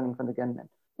alley that was running from the gunman.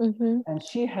 And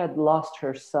she had lost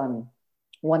her son,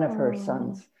 one of her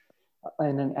sons,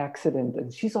 in an accident.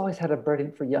 And she's always had a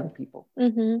burden for young people.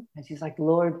 And she's like,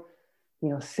 "Lord,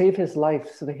 save his life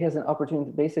so that he has an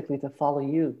opportunity basically to follow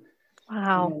you."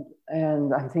 Wow.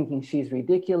 And I'm thinking, she's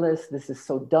ridiculous. This is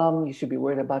so dumb. You should be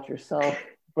worried about yourself.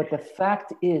 But the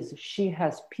fact is, she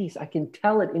has peace. I can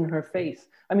tell it in her face.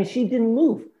 I mean, she didn't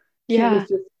move. She was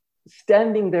just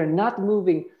standing there, not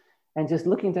moving, and just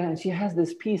looking down. And she has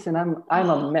this peace, and I'm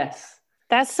a mess.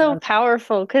 That's so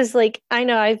powerful. Because, I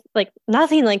know I've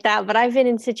nothing like that, but I've been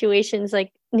in situations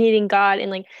needing God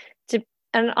and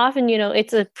and often,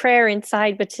 it's a prayer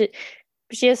inside, but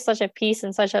she has such a peace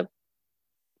and such a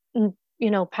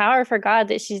power for God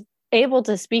that she's able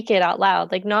to speak it out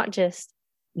loud, not just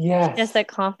that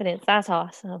confidence. That's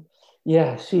awesome.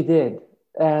 Yeah, she did.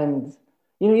 And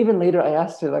even later I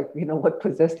asked her what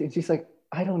possessed you, and she's like,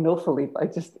 "I don't know, Philippe.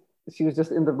 She was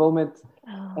just in the moment."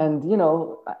 And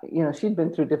she'd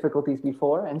been through difficulties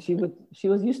before, and she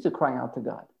was used to crying out to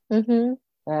God.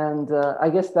 And I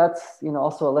guess that's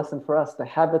also a lesson for us. The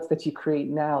habits that you create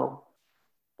now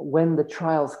when the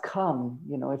trials come,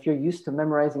 if you're used to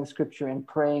memorizing scripture and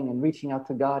praying and reaching out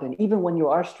to God, and even when you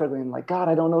are struggling, like, God,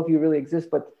 I don't know if you really exist,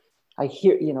 but I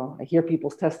hear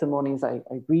people's testimonies, I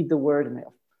read the word, and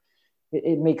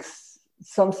it makes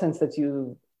some sense that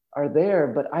you are there,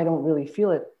 but I don't really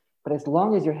feel it. But as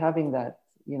long as you're having that,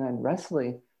 and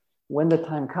wrestling, when the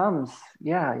time comes,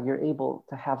 you're able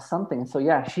to have something. And so,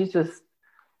 she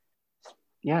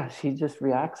just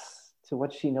reacts to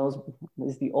what she knows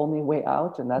is the only way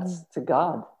out, and that's to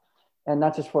God. And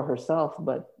not just for herself,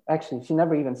 but actually, she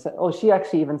never even said, she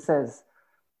actually even says,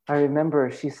 I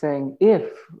remember she's saying,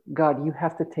 if God, you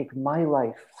have to take my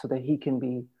life so that he can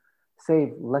be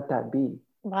saved, let that be.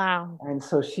 Wow. And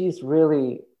so she's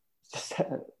really just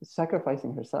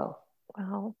sacrificing herself.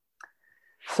 Wow.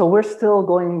 So we're still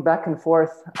going back and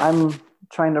forth. I'm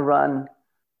trying to run.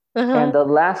 And the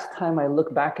last time I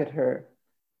look back at her,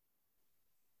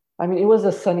 I mean, it was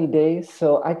a sunny day,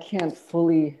 so I can't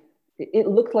fully, it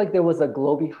looked like there was a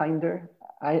glow behind her.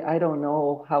 I don't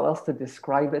know how else to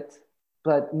describe it,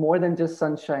 but more than just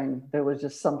sunshine, there was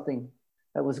just something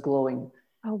that was glowing.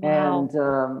 Oh, wow.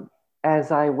 And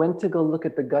as I went to go look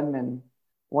at the gunmen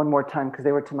one more time, because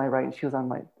they were to my right and she was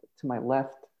to my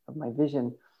left of my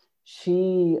vision,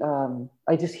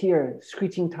 I just hear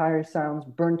screeching tire sounds,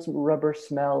 burnt rubber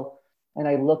smell, and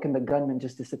I look and the gunmen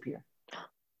just disappear.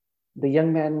 The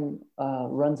young man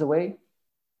runs away,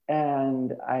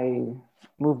 and I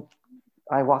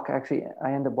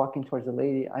end up walking towards the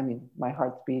lady. I mean, my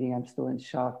heart's beating, I'm still in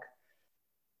shock.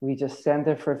 We just stand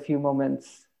there for a few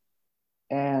moments,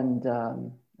 and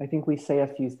I think we say a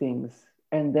few things.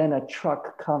 And then a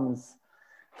truck comes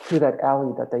through that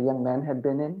alley that the young man had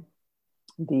been in.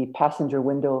 The passenger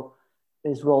window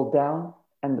is rolled down,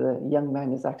 and the young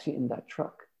man is actually in that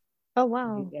truck. Oh,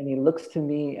 wow. And he looks to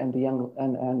me and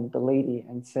the lady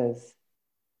and says,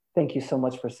 "Thank you so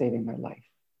much for saving my life."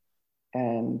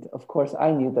 And of course,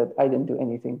 I knew that I didn't do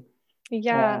anything.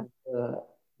 Yeah. And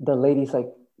the lady's like,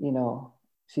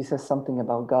 she says something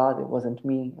about God. It wasn't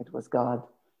me, it was God.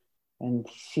 And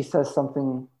she says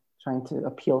something trying to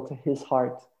appeal to his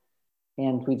heart.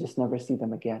 And we just never see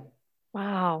them again.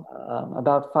 Wow.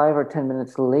 About 5 or 10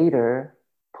 minutes later,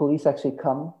 police actually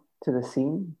come to the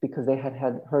scene because they had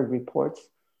heard reports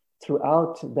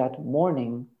throughout that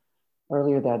morning.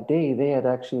 Earlier that day, they had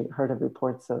actually heard of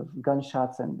reports of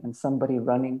gunshots and somebody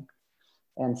running.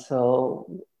 And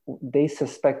so they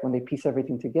suspect, when they piece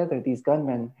everything together, these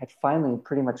gunmen had finally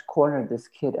pretty much cornered this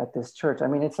kid at this church. I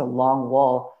mean, it's a long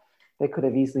wall. They could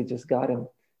have easily just got him.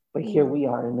 But here we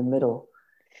are in the middle.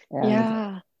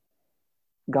 And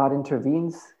God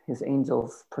intervenes. His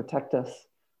angels protect us.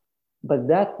 But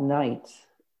that night,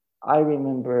 I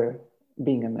remember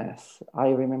being a mess. I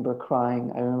remember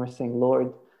crying. I remember saying,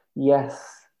 Lord,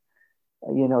 yes,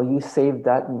 you saved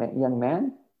that young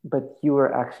man, but you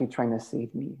were actually trying to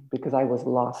save me, because I was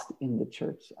lost in the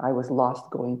church. I was lost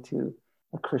going to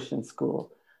a Christian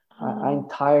school. I'm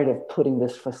tired of putting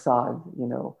this facade.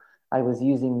 I was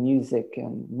using music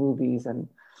and movies and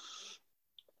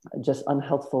just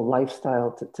unhealthful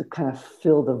lifestyle to kind of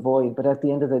fill the void. But at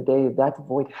the end of the day, that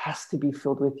void has to be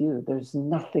filled with you. There's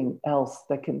nothing else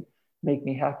that can make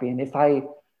me happy. And if I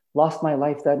lost my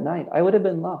life that night, I would have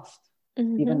been lost,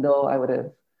 even though I would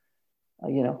have,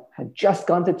 had just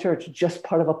gone to church, just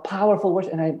part of a powerful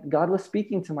worship. And God was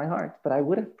speaking to my heart, but I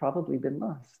would have probably been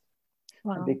lost.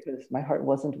 Wow. Because my heart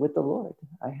wasn't with the Lord.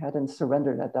 I hadn't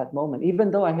surrendered at that moment, even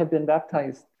though I had been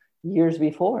baptized years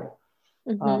before.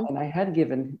 And I had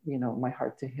given, my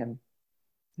heart to him.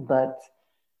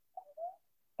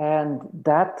 And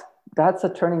that's a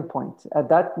turning point. At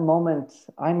that moment,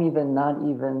 I'm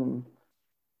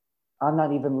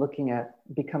not even looking at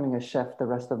becoming a chef the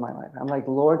rest of my life. I'm like,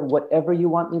 Lord, whatever you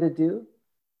want me to do.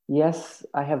 Yes,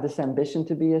 I have this ambition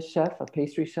to be a chef, a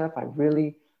pastry chef. I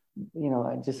really,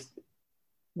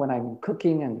 when I'm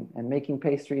cooking and making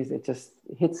pastries, it just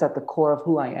hits at the core of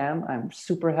who I am. I'm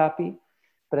super happy.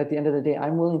 But at the end of the day,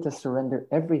 I'm willing to surrender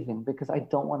everything because I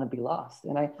don't want to be lost.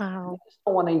 And I just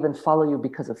don't want to even follow you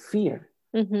because of fear.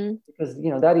 Because,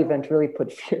 that event really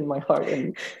put fear in my heart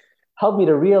and helped me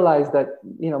to realize that,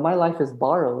 my life is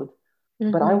borrowed.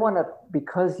 But I want to,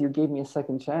 because you gave me a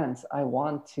second chance, I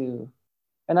want to,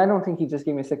 and I don't think he just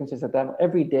gave me a second chance at that.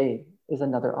 Every day is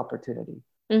another opportunity.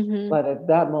 But at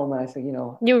that moment, I said,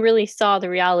 you really saw the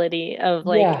reality of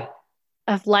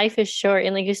of life is short.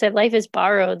 And like you said, life is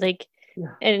borrowed. Like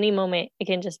at any moment, it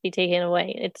can just be taken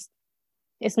away.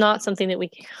 It's not something that we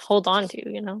can hold on to,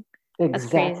 Exactly. That's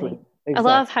crazy. I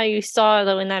love how you saw,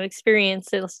 though, in that experience,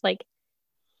 it's like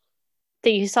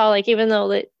that you saw, like, even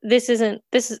though this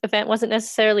event wasn't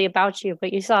necessarily about you,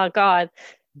 but you saw God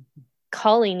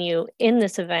calling you in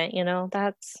this event,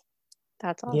 that's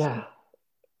awesome. Yeah.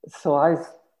 So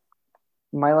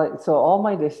so all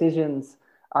my decisions,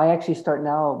 I actually start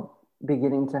now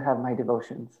beginning to have my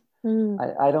devotions. Mm.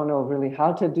 I don't know really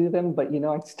how to do them, but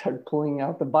I start pulling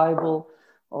out the Bible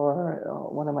or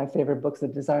one of my favorite books, The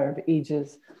Desire of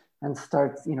Ages, and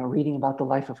start reading about the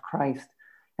life of Christ.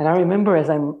 And I remember as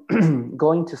I'm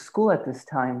going to school at this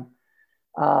time,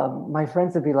 my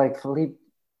friends would be like, Philippe,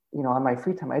 on my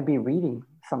free time, I'd be reading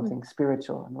something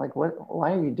spiritual. I'm like, what?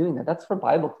 Why are you doing that? That's for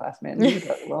Bible class, man. Leave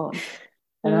that alone.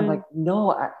 And I'm like,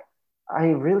 no, I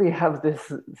really have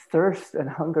this thirst and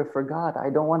hunger for God. I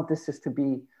don't want this just to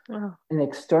be an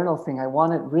external thing. I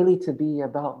want it really to be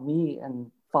about me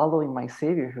and following my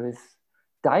Savior who has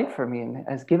died for me and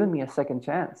has given me a second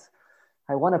chance.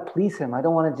 I want to please him. I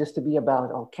don't want it just to be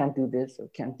about, oh, can't do this or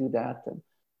can't do that. And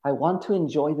I want to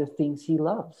enjoy the things he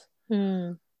loves.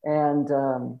 And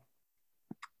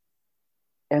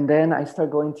then I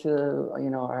start going to,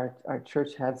 our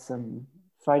church had some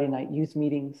Friday night youth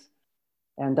meetings.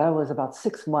 And that was about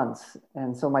 6 months.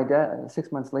 And so my dad,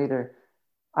 6 months later,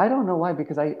 I don't know why,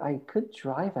 because I could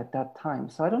drive at that time.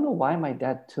 So I don't know why my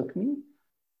dad took me.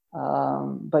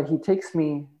 But he takes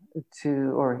me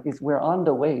we're on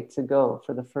the way to go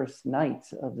for the first night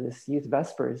of this youth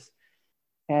Vespers.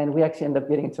 And we actually end up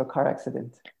getting into a car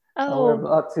accident. We're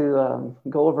about to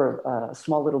go over a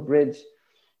small little bridge.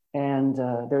 And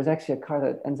there's actually a car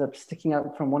that ends up sticking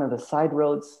out from one of the side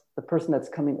roads. The person that's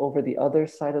coming over the other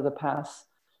side of the pass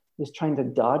is trying to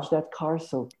dodge that car,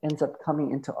 so ends up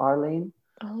coming into our lane,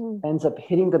 ends up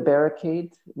hitting the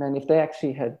barricade. Man, if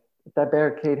that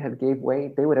barricade had gave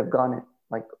way, they would have gone it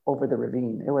like over the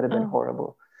ravine. It would have been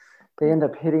horrible. They end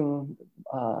up hitting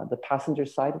the passenger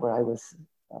side where I was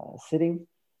sitting.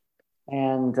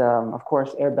 And of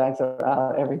course, airbags are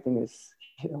out. Everything is,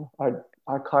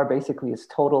 our car basically is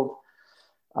totaled.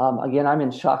 Again, I'm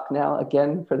in shock now,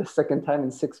 again, for the second time in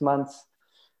 6 months.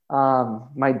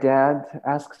 My dad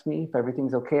asks me if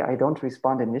everything's okay. I don't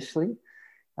respond initially.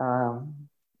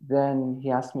 Then he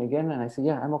asks me again, and I say,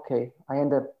 yeah, I'm okay. I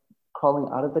end up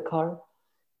crawling out of the car,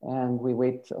 and we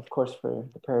wait, of course, for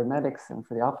the paramedics and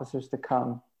for the officers to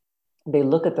come. They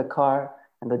look at the car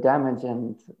and the damage,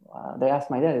 and they asked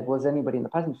my dad, was anybody in the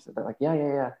passenger seat? They're like,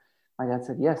 yeah. My dad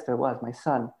said, yes, there was, my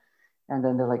son. And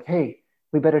then they're like, hey,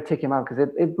 we better take him out, because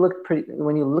it looked pretty,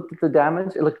 when you looked at the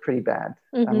damage, it looked pretty bad.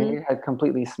 I mean, it had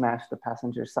completely smashed the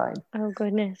passenger side. Oh,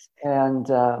 goodness. And,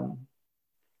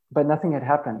 but nothing had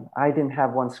happened. I didn't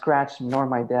have one scratch, nor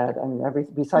my dad. I mean,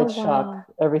 besides shock,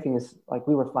 everything is like,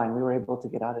 we were fine. We were able to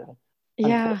get out of it.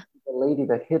 Yeah. The lady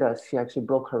that hit us, she actually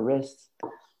broke her wrists,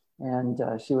 and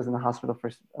she was in the hospital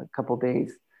for a couple of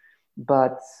days.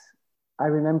 But I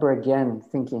remember again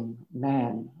thinking,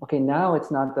 man, okay, now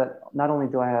it's not that, not only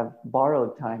do I have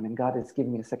borrowed time and God is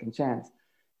giving me a second chance,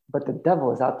 but the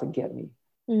devil is out to get me.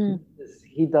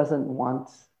 He doesn't want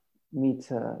me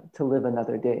to live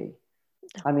another day.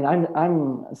 I mean,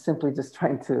 I'm simply just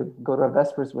trying to go to a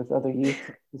Vespers with other youth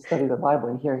to study the Bible,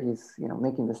 and here he's,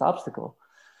 making this obstacle.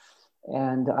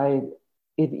 And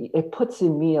it puts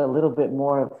in me a little bit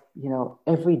more of,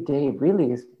 every day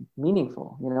really is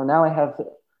meaningful. Now I have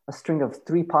a string of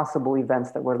 3 possible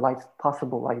events that were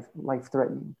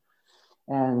life-threatening.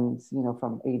 And,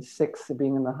 from age 6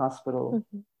 being in the hospital,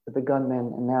 to the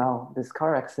gunman, and now this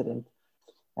car accident.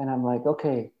 And I'm like,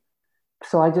 okay,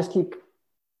 so I just keep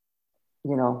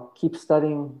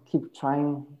studying, keep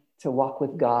trying to walk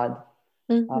with God.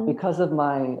 Because of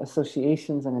my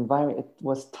associations and environment, it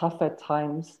was tough at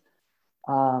times.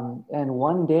 And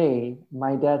one day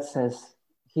my dad says,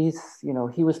 he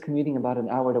was commuting about an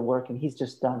hour to work, and he's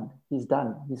just done. He's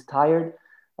done. He's tired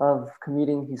of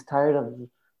commuting. He's tired of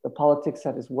the politics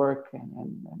at his work and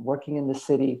working in the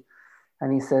city.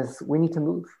 And he says, we need to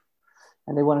move.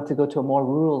 And they wanted to go to a more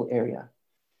rural area.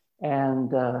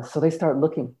 And so they start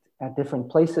looking at different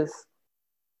places.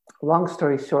 Long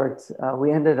story short,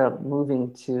 we ended up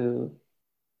moving to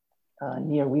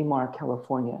near Weimar,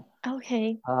 California.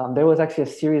 Okay. There was actually a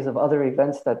series of other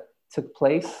events that took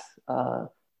place.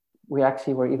 We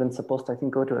actually were even supposed to, I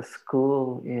think, go to a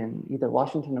school in either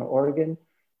Washington or Oregon.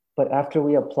 But after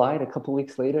we applied, a couple of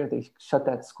weeks later, they shut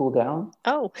that school down.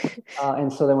 Oh.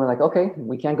 And so then we're like, okay,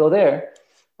 we can't go there.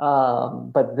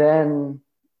 But then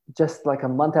just like a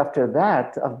month after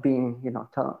that of being,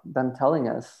 them telling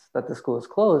us that the school is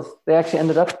closed, they actually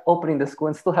ended up opening the school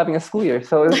and still having a school year.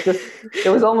 So it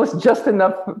was almost just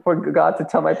enough for God to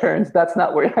tell my parents, that's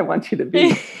not where I want you to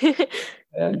be.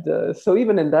 And so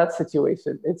even in that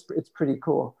situation, it's pretty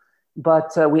cool.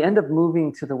 But we end up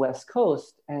moving to the West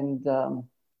Coast, and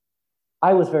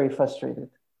I was very frustrated.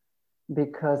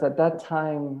 because at that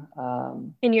time,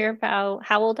 And you're about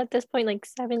how old at this point? Like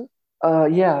 7?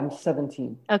 yeah, I'm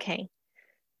 17. Okay.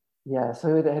 Yeah,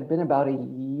 so it had been about a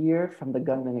year from the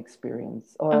gunman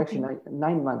experience, or actually Okay.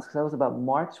 9 months, because that was about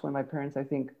March when my parents, I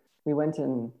think, we went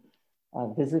and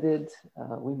visited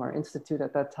Weimar Institute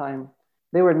at that time.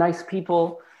 They were nice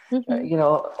people,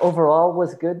 Mm-hmm. overall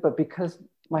was good, but because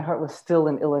my heart was still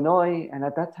in Illinois, and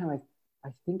at that time, I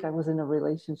think I was in a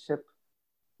relationship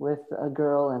with a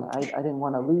girl, and I didn't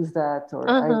want to lose that, or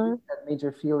I Uh-huh. had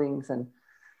major feelings, and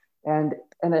and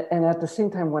at the same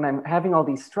time, when I'm having all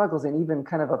these struggles and even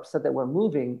kind of upset that we're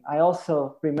moving, I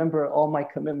also remember all my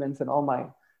commitments and all my,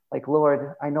 like,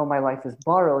 Lord, I know my life is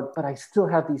borrowed, but I still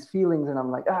have these feelings, and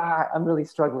I'm like, I'm really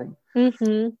struggling.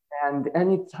 Mm-hmm. And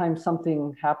anytime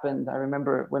something happened, I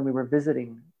remember when we were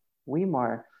visiting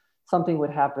Weimar, something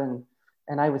would happen,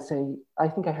 and I would say, I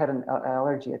think I had an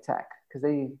allergy attack, because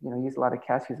they, use a lot of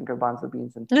cashews and garbanzo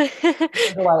beans. And even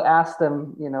though I asked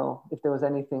them, if there was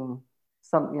anything,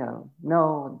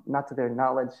 no, not to their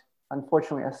knowledge.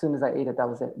 Unfortunately, as soon as I ate it, that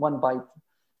was it. One bite,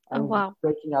 Oh, I'm wow.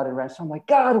 breaking out in rage. So I'm like,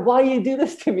 God, why you do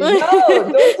this to me? No,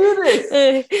 don't do this.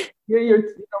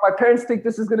 My parents think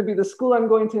this is going to be the school I'm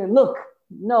going to. And look,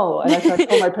 no. And I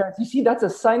told my parents, you see, that's a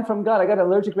sign from God. I got an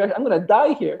allergic reaction. I'm going to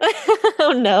die here.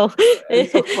 Oh, no. And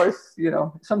so, of course,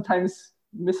 sometimes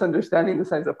misunderstanding the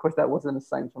signs, of course, that wasn't a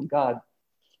sign from God.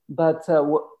 But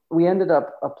we ended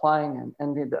up applying and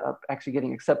ended up actually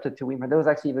getting accepted to Weimar. There was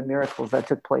actually even miracles that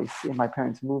took place in my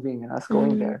parents moving and us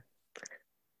going there.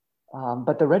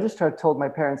 But the registrar told my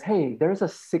parents, hey, there's a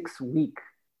 6-week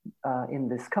in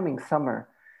this coming summer.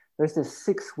 There's this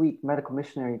 6-week medical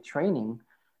missionary training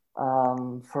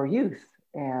for youth,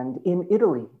 and in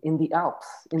Italy, in the Alps,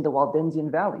 in the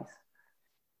Waldensian valleys.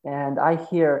 And I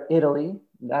hear Italy,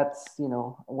 that's,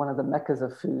 one of the meccas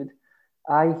of food.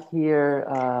 I hear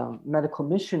medical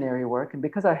missionary work. And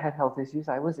because I had health issues,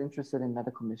 I was interested in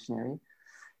medical missionary.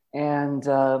 And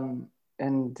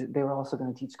they were also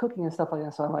going to teach cooking and stuff like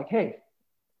that. So I'm like, hey,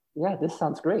 yeah, this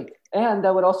sounds great. And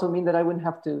that would also mean that I wouldn't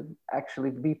have to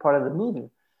actually be part of the movie.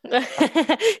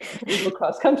 We go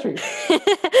cross country.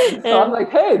 And so I'm like,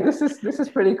 hey, this is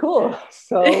pretty cool.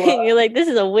 So you're like, this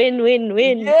is a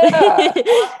win-win-win. yeah,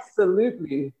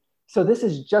 absolutely. So this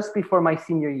is just before my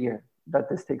senior year that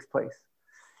this takes place.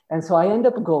 And so I end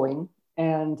up going,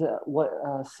 and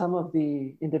some of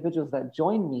the individuals that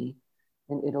joined me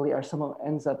in Italy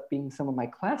ends up being some of my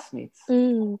classmates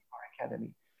in our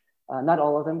academy. Not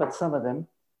all of them, but some of them.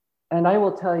 And I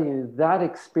will tell you that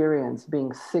experience,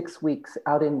 being 6 weeks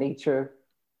out in nature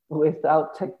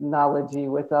without technology,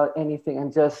 without anything,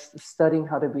 and just studying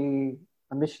how to be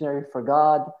a missionary for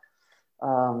God,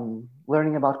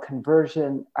 learning about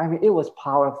conversion. I mean, it was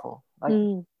powerful.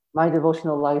 Like my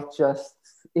devotional life just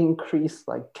increased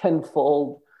like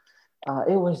tenfold.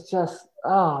 It was just,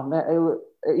 oh man,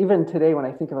 even today when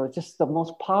I think about it, just the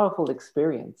most powerful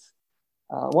experience.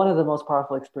 One of the most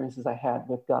powerful experiences I had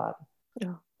with God.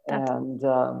 Oh, and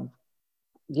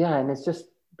and it's just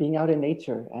being out in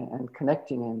nature and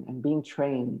connecting and being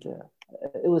trained.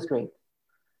 It was great.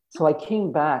 So I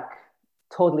came back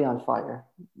totally on fire.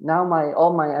 Now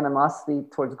all my animosity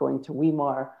towards going to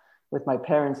Weimar with my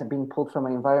parents and being pulled from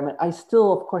my environment, I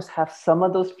still, of course, have some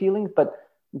of those feelings, but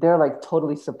they're like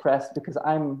totally suppressed because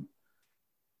I'm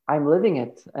living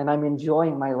it, and I'm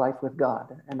enjoying my life with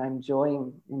God, and I'm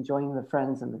enjoying the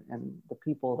friends and the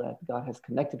people that God has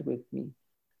connected me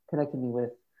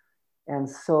with. And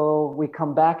so we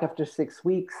come back after 6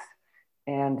 weeks,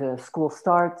 and school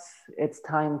starts. It's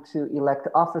time to elect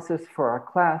officers for our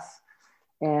class,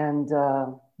 and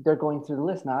they're going through the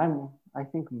list. Now I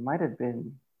think might have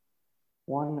been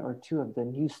one or two of the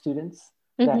new students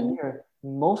that year.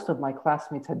 Most of my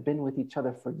classmates had been with each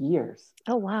other for years.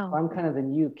 Oh, wow. So I'm kind of the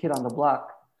new kid on the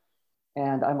block.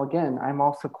 And I'm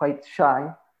also quite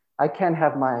shy. I can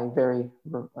have my very,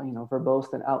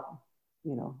 verbose and out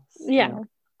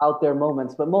there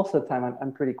moments, but most of the time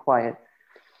I'm pretty quiet,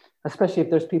 especially if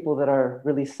there's people that are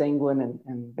really sanguine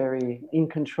and very in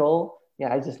control.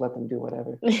 Yeah, I just let them do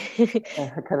whatever.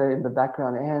 Kind of in the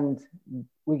background. And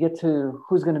we get to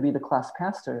who's going to be the class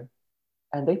pastor.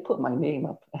 And they put my name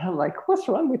up. And I'm like, what's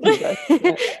wrong with you guys?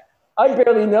 I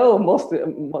barely know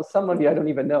some of you I don't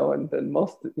even know. And then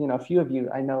a few of you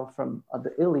I know from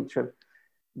the Italy trip.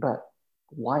 But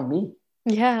why me?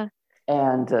 Yeah.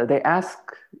 And they ask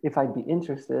if I'd be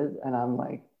interested. And I'm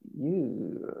like,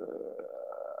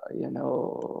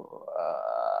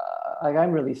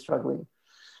 I'm really struggling.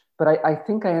 But I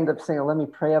think I end up saying, let me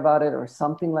pray about it or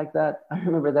something like that. I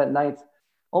remember that night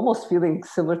almost feeling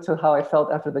similar to how I felt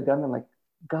after the gunman, like,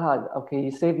 God, okay, you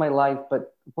saved my life,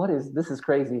 but this is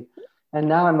crazy. And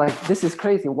now I'm like, this is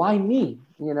crazy. Why me?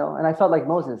 You know, and I felt like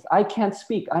Moses. I can't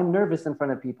speak. I'm nervous in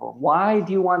front of people. Why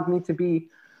do you want me to be,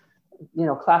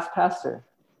 class pastor?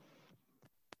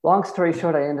 Long story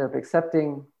short, I ended up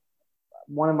accepting.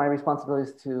 One of my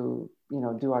responsibilities to,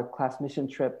 do our class mission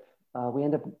trip. We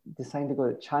ended up deciding to go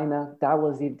to China.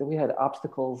 We had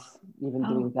obstacles even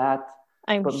doing that.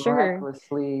 I'm But sure.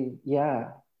 miraculously,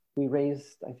 yeah, we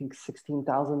raised, I think,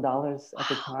 $16,000 at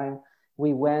the time.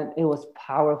 We went, it was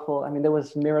powerful. I mean, there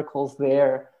was miracles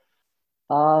there.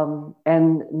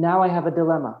 And now I have a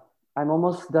dilemma. I'm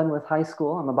almost done with high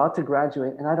school. I'm about to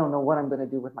graduate, and I don't know what I'm going to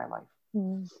do with my life.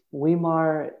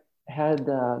 Weimar had,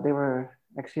 they were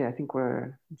actually, I think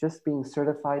we're just being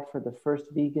certified for the first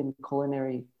vegan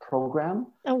culinary program.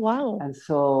 Oh, wow. And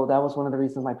so that was one of the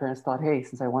reasons my parents thought, hey,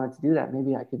 since I wanted to do that,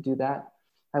 maybe I could do that.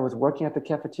 I was working at the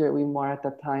cafeteria at Weimar at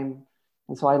that time.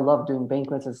 And so I loved doing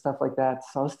banquets and stuff like that.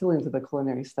 So I was still into the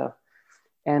culinary stuff.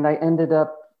 And I ended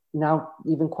up now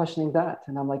even questioning that.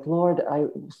 And I'm like, Lord,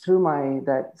 through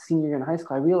that senior year in high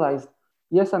school, I realized,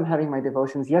 yes, I'm having my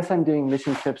devotions. Yes, I'm doing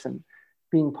mission trips and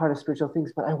being part of spiritual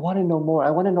things, but I want to know more. I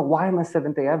want to know why I'm a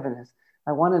Seventh-day Adventist.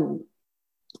 I want to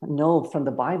know from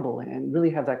the Bible and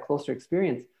really have that closer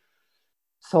experience.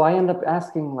 So I end up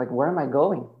asking, like, where am I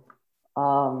going?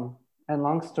 And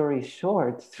long story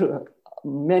short, through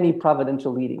many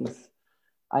providential leadings,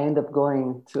 I end up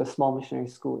going to a small missionary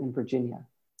school in Virginia.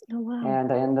 Oh, wow.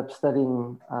 And I ended up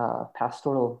studying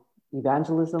pastoral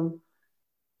evangelism.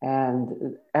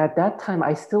 And at that time,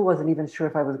 I still wasn't even sure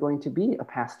if I was going to be a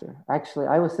pastor. Actually,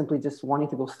 I was simply just wanting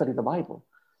to go study the Bible.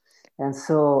 And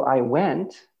so I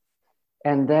went.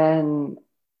 And then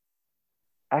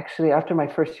actually, after my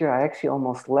first year, I actually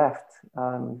almost left.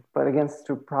 But again,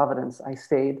 through providence, I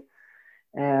stayed.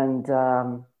 And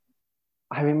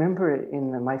I remember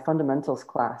in my fundamentals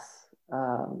class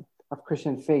of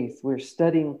Christian faith, we're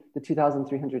studying the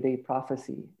 2,300-day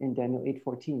prophecy in Daniel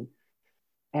 8:14.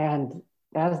 And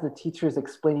as the teacher is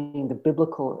explaining the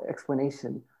biblical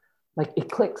explanation, like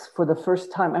it clicks for the first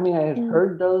time. I mean, I had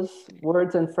heard those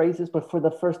words and phrases, but for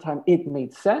the first time, it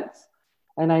made sense.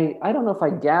 And I don't know if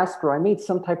I gasped or I made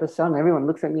some type of sound. And everyone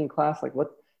looks at me in class like,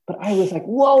 what? But I was like,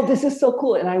 whoa, this is so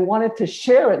cool. And I wanted to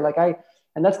share it.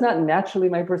 And that's not naturally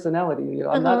my personality.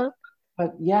 I'm not,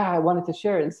 but yeah, I wanted to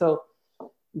share it. And so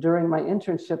during my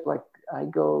internship, like I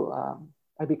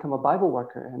become a Bible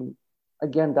worker. And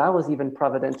again, that was even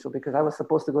providential because I was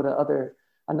supposed to go to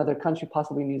another country,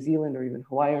 possibly New Zealand or even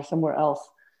Hawaii or somewhere else.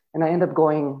 And I ended up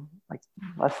going like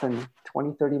less than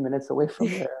 20, 30 minutes away from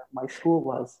where my school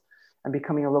was and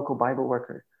becoming a local Bible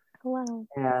worker. Wow.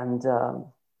 And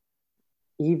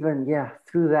even,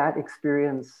 through that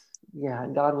experience,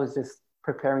 God was just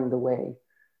preparing the way.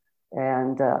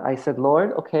 And I said,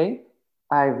 Lord, okay,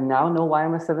 I now know why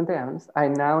I'm a Seventh-day Adventist. I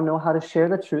now know how to share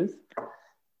the truth.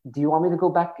 Do you want me to go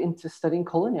back into studying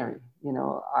culinary?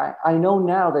 I know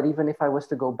now that even if I was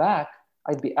to go back,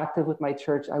 I'd be active with my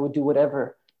church. I would do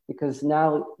whatever, because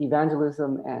now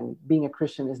evangelism and being a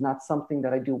Christian is not something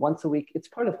that I do once a week. It's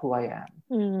part of who I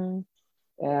am.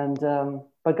 And,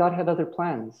 but God had other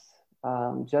plans.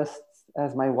 Just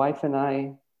as my wife and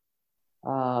I,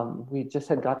 we just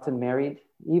had gotten married.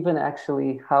 Even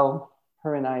actually how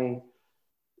her and I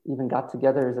even got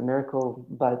together is a miracle,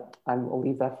 but I'll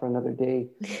leave that for another day.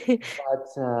 But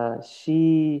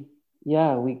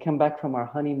we come back from our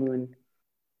honeymoon.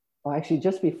 Well, actually,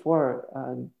 just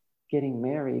before getting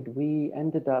married, we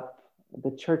ended up, the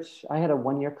church, I had a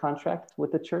 1-year contract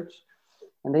with the church,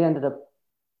 and they ended up,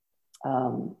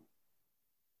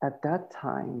 at that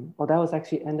time, that was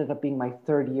actually ended up being my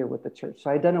 3rd year with the church. So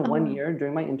I'd done a 1 year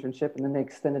during my internship, and then they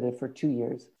extended it for 2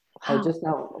 years. Wow. I just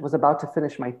now was about to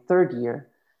finish my 3rd year.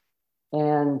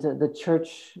 And the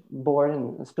church board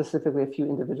and specifically a few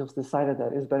individuals decided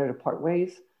that it was better to part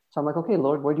ways. So I'm like, okay,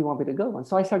 Lord, where do you want me to go? And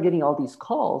so I started getting all these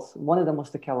calls. One of them was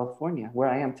to California, where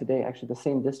I am today, actually the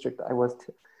same district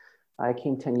I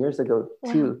came 10 years ago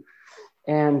too.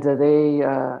 And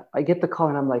I get the call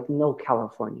and I'm like, no,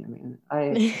 California, man.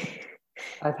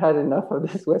 I've had enough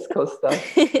of this West Coast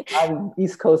stuff. I'm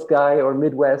East Coast guy or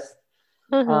Midwest.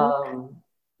 But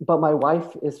my wife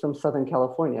is from Southern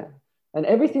California. And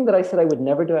everything that I said I would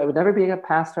never do, I would never be a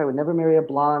pastor, I would never marry a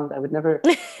blonde, I would never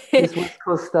this West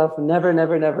Coast stuff, never,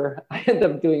 never, never. I end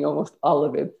up doing almost all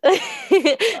of it.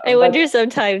 I wonder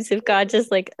sometimes if God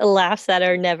just like laughs at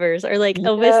our nevers, or like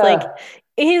almost like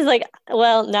he's like,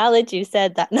 well, now that you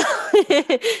said that, no,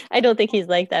 I don't think he's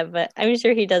like that, but I'm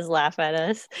sure he does laugh at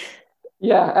us.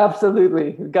 Yeah,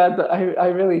 absolutely. God, I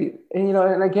really,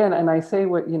 and again, and I say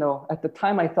what, at the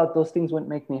time I thought those things wouldn't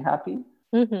make me happy.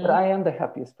 but Mm-hmm. I am the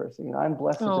happiest person. You know, I'm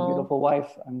blessed with a Oh, beautiful wife.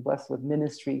 I'm blessed with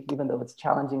ministry, even though it's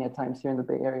challenging at times here in the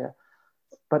Bay Area.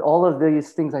 But all of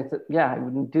these things I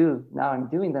wouldn't do. Now I'm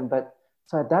doing them. But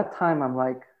so at that time, I'm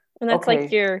like, and that's like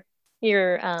okay,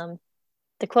 your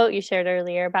the quote you shared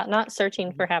earlier about not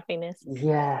searching for happiness.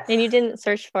 yes. And you didn't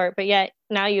search for it, but yet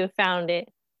now you have found it.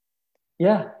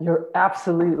 Yeah, you're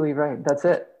absolutely right. That's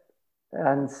it.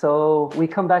 And so we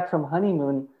come back from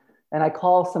honeymoon and I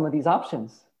call some of these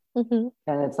options. Mm-hmm.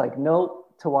 And it's like, no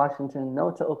to Washington, no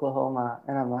to Oklahoma.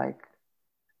 And I'm like,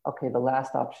 okay, the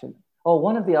last option. Oh,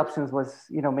 one of the options was,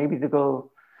 you know, maybe to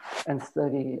go and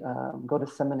study, go to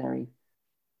seminary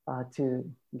to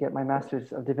get my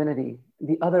master's of divinity.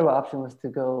 The other option was to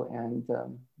go and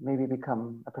maybe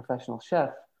become a professional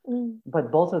chef. Mm.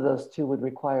 But both of those two would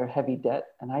require heavy debt.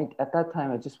 And at that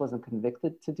time, I just wasn't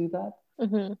convicted to do that.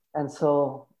 Mm-hmm. And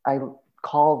so I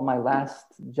called my last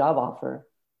job offer,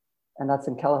 and that's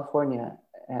in California.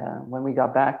 And when we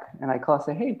got back, and I called,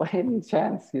 say, hey, by any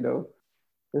chance, you know,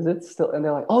 is it still? And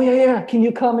they're like, oh yeah, yeah, can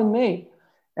you come in May?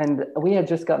 And we had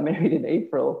just got married in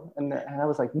April, and I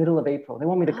was like middle of April. They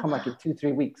want me to come like in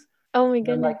 2-3 weeks. Oh my And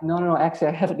I'm goodness. like, no, no, no. Actually,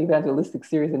 I have an evangelistic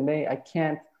series in May. I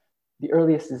can't. The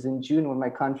earliest is in June when my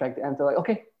contract ends. They're like,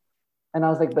 okay. And I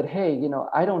was like, but hey, you know,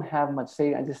 I don't have much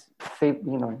saving. I just saved,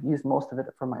 you know, used most of it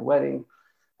for my wedding.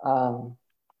 Um,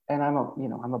 and I'm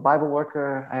a Bible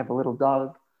worker. I have a little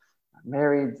dog. I'm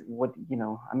married.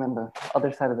 I'm in the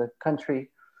other side of the country,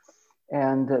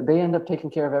 and they end up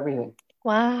taking care of everything.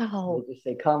 Wow. They just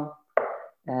say, come.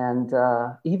 And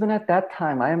even at that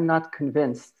time, I am not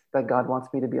convinced that God wants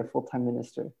me to be a full-time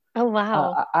minister. Oh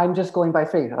wow. I'm just going by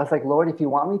faith. I was like, Lord, if you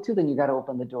want me to, then you got to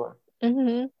open the door.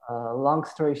 Mm-hmm. Long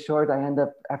story short, I end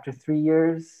up after 3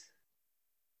 years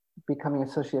becoming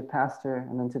associate pastor,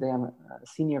 and then today I'm a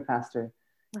senior pastor.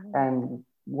 Wow. And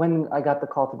when I got the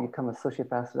call to become associate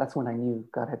pastor, that's when I knew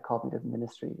God had called me to the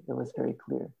ministry. It was very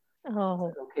clear. Oh. I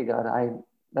said, okay, God,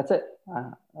 that's it.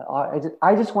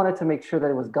 I just wanted to make sure that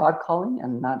it was God calling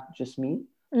and not just me.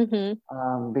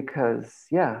 Mm-hmm. Because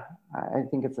yeah, I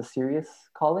think it's a serious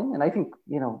calling, and I think,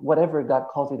 you know, whatever God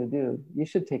calls you to do, you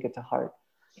should take it to heart.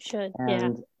 You should. Yeah.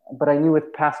 But I knew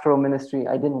with pastoral ministry,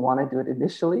 I didn't want to do it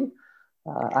initially.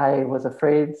 I was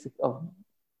afraid of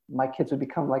my kids would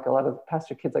become like a lot of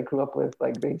pastor kids I grew up with,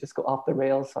 like they just go off the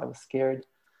rails. So I was scared.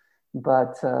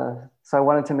 But so I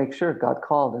wanted to make sure God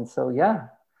called, and so yeah.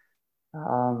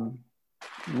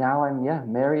 Now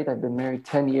I'm married. I've been married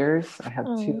 10 years. I have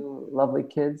Oh. 2 lovely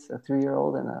kids, a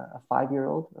 3-year-old and a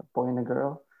 5-year-old, a boy and a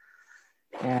girl.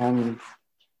 And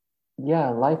yeah,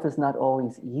 life is not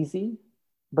always easy,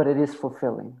 but it is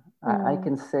fulfilling. I Mm.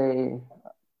 can say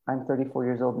I'm 34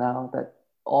 years old now, that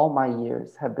all my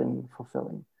years have been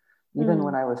fulfilling. Even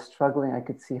when Mm. I was struggling, I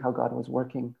could see how God was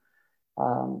working.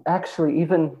 Actually,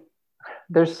 even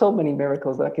there's so many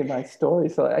miracles like in my story.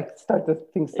 So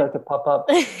things start to pop up.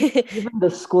 Even the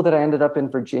school that I ended up in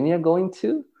Virginia going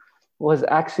to was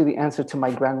actually the answer to my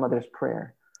grandmother's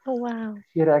prayer. Oh wow.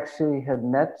 She had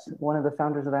met one of the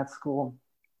founders of that school,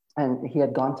 and he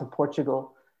had gone to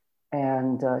Portugal.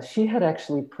 And she had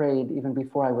actually prayed even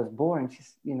before I was born.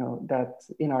 She's, you know, that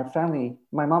in our family,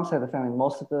 my mom's side of the family,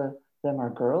 most of them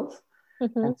are girls.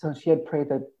 Mm-hmm. And so she had prayed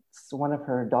that one of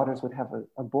her daughters would have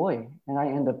a boy. And I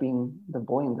end up being the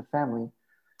boy in the family.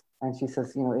 And she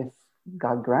says, you know, if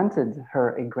God granted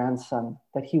her a grandson,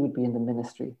 that he would be in the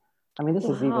ministry. I mean, this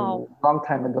is even Wow. a long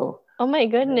time ago. Oh my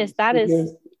goodness. That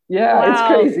is Yeah, it's wow.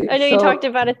 crazy. I know you talked So,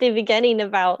 about at the beginning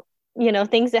about,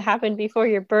 things that happened before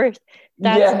your birth.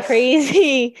 That's yes,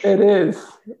 crazy. it is.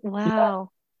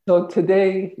 Wow. So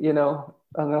today, you know,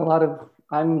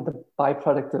 I'm the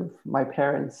byproduct of my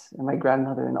parents and my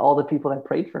grandmother and all the people that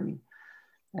prayed for me.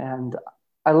 And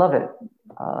I love it,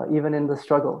 even in the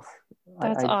struggles.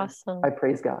 That's I awesome.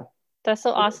 praise God. That's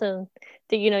so awesome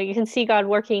that you can see God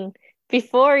working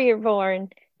before you're born,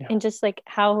 Yeah. and just like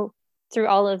how through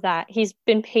all of that he's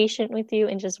been patient with you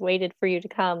and just waited for you to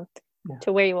come Yeah.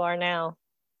 to where you are now.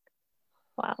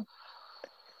 Wow. Yeah.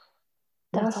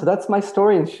 That's So awesome. that's my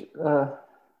story in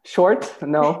short.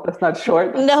 No, that's not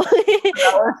short. No.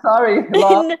 Sorry.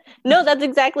 Long. No, that's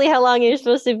exactly how long you're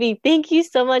supposed to be. Thank you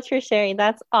so much for sharing.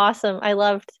 That's awesome. I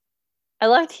loved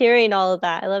hearing all of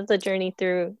that. I love the journey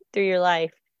through your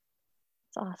life.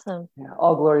 It's awesome. Yeah.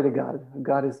 All glory to God.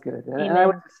 God is good. And I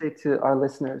would Amen. just say to our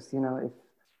listeners, you know, if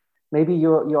maybe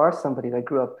you are somebody that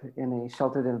grew up in a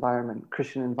sheltered environment,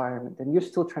 Christian environment, and you're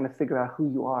still trying to figure out who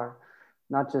you are,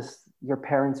 not just your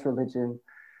parents' religion,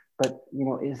 but, you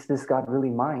know, is this God really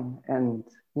mine? And,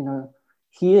 you know,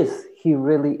 he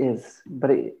really is,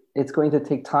 but it's going to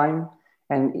take time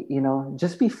And,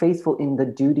 just be faithful in the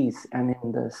duties and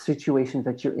in the situations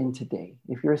that you're in today.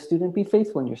 If you're a student, be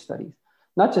faithful in your studies,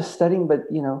 not just studying, but,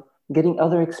 getting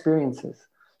other experiences,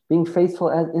 being faithful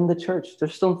in the church.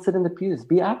 Just don't sit in the pews,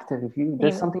 be active. If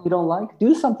there's something you don't like,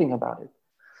 do something about it,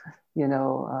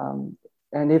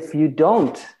 and if you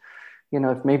don't,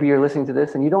 if maybe you're listening to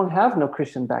this and you don't have no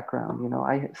Christian background,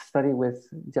 I study with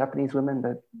Japanese women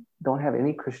that don't have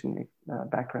any Christian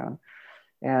background.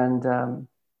 And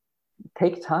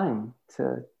take time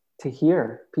to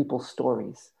hear people's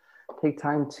stories. Take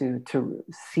time to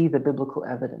see the biblical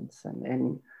evidence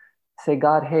and say,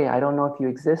 God, hey, I don't know if you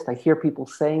exist. I hear people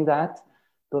saying that,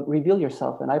 but reveal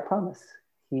yourself, and I promise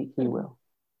he will.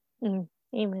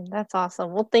 Amen. That's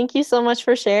awesome. Well, thank you so much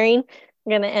for sharing.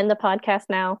 We're going to end the podcast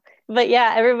now. But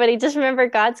yeah, everybody, just remember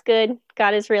God's good,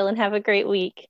 God is real, and have a great week.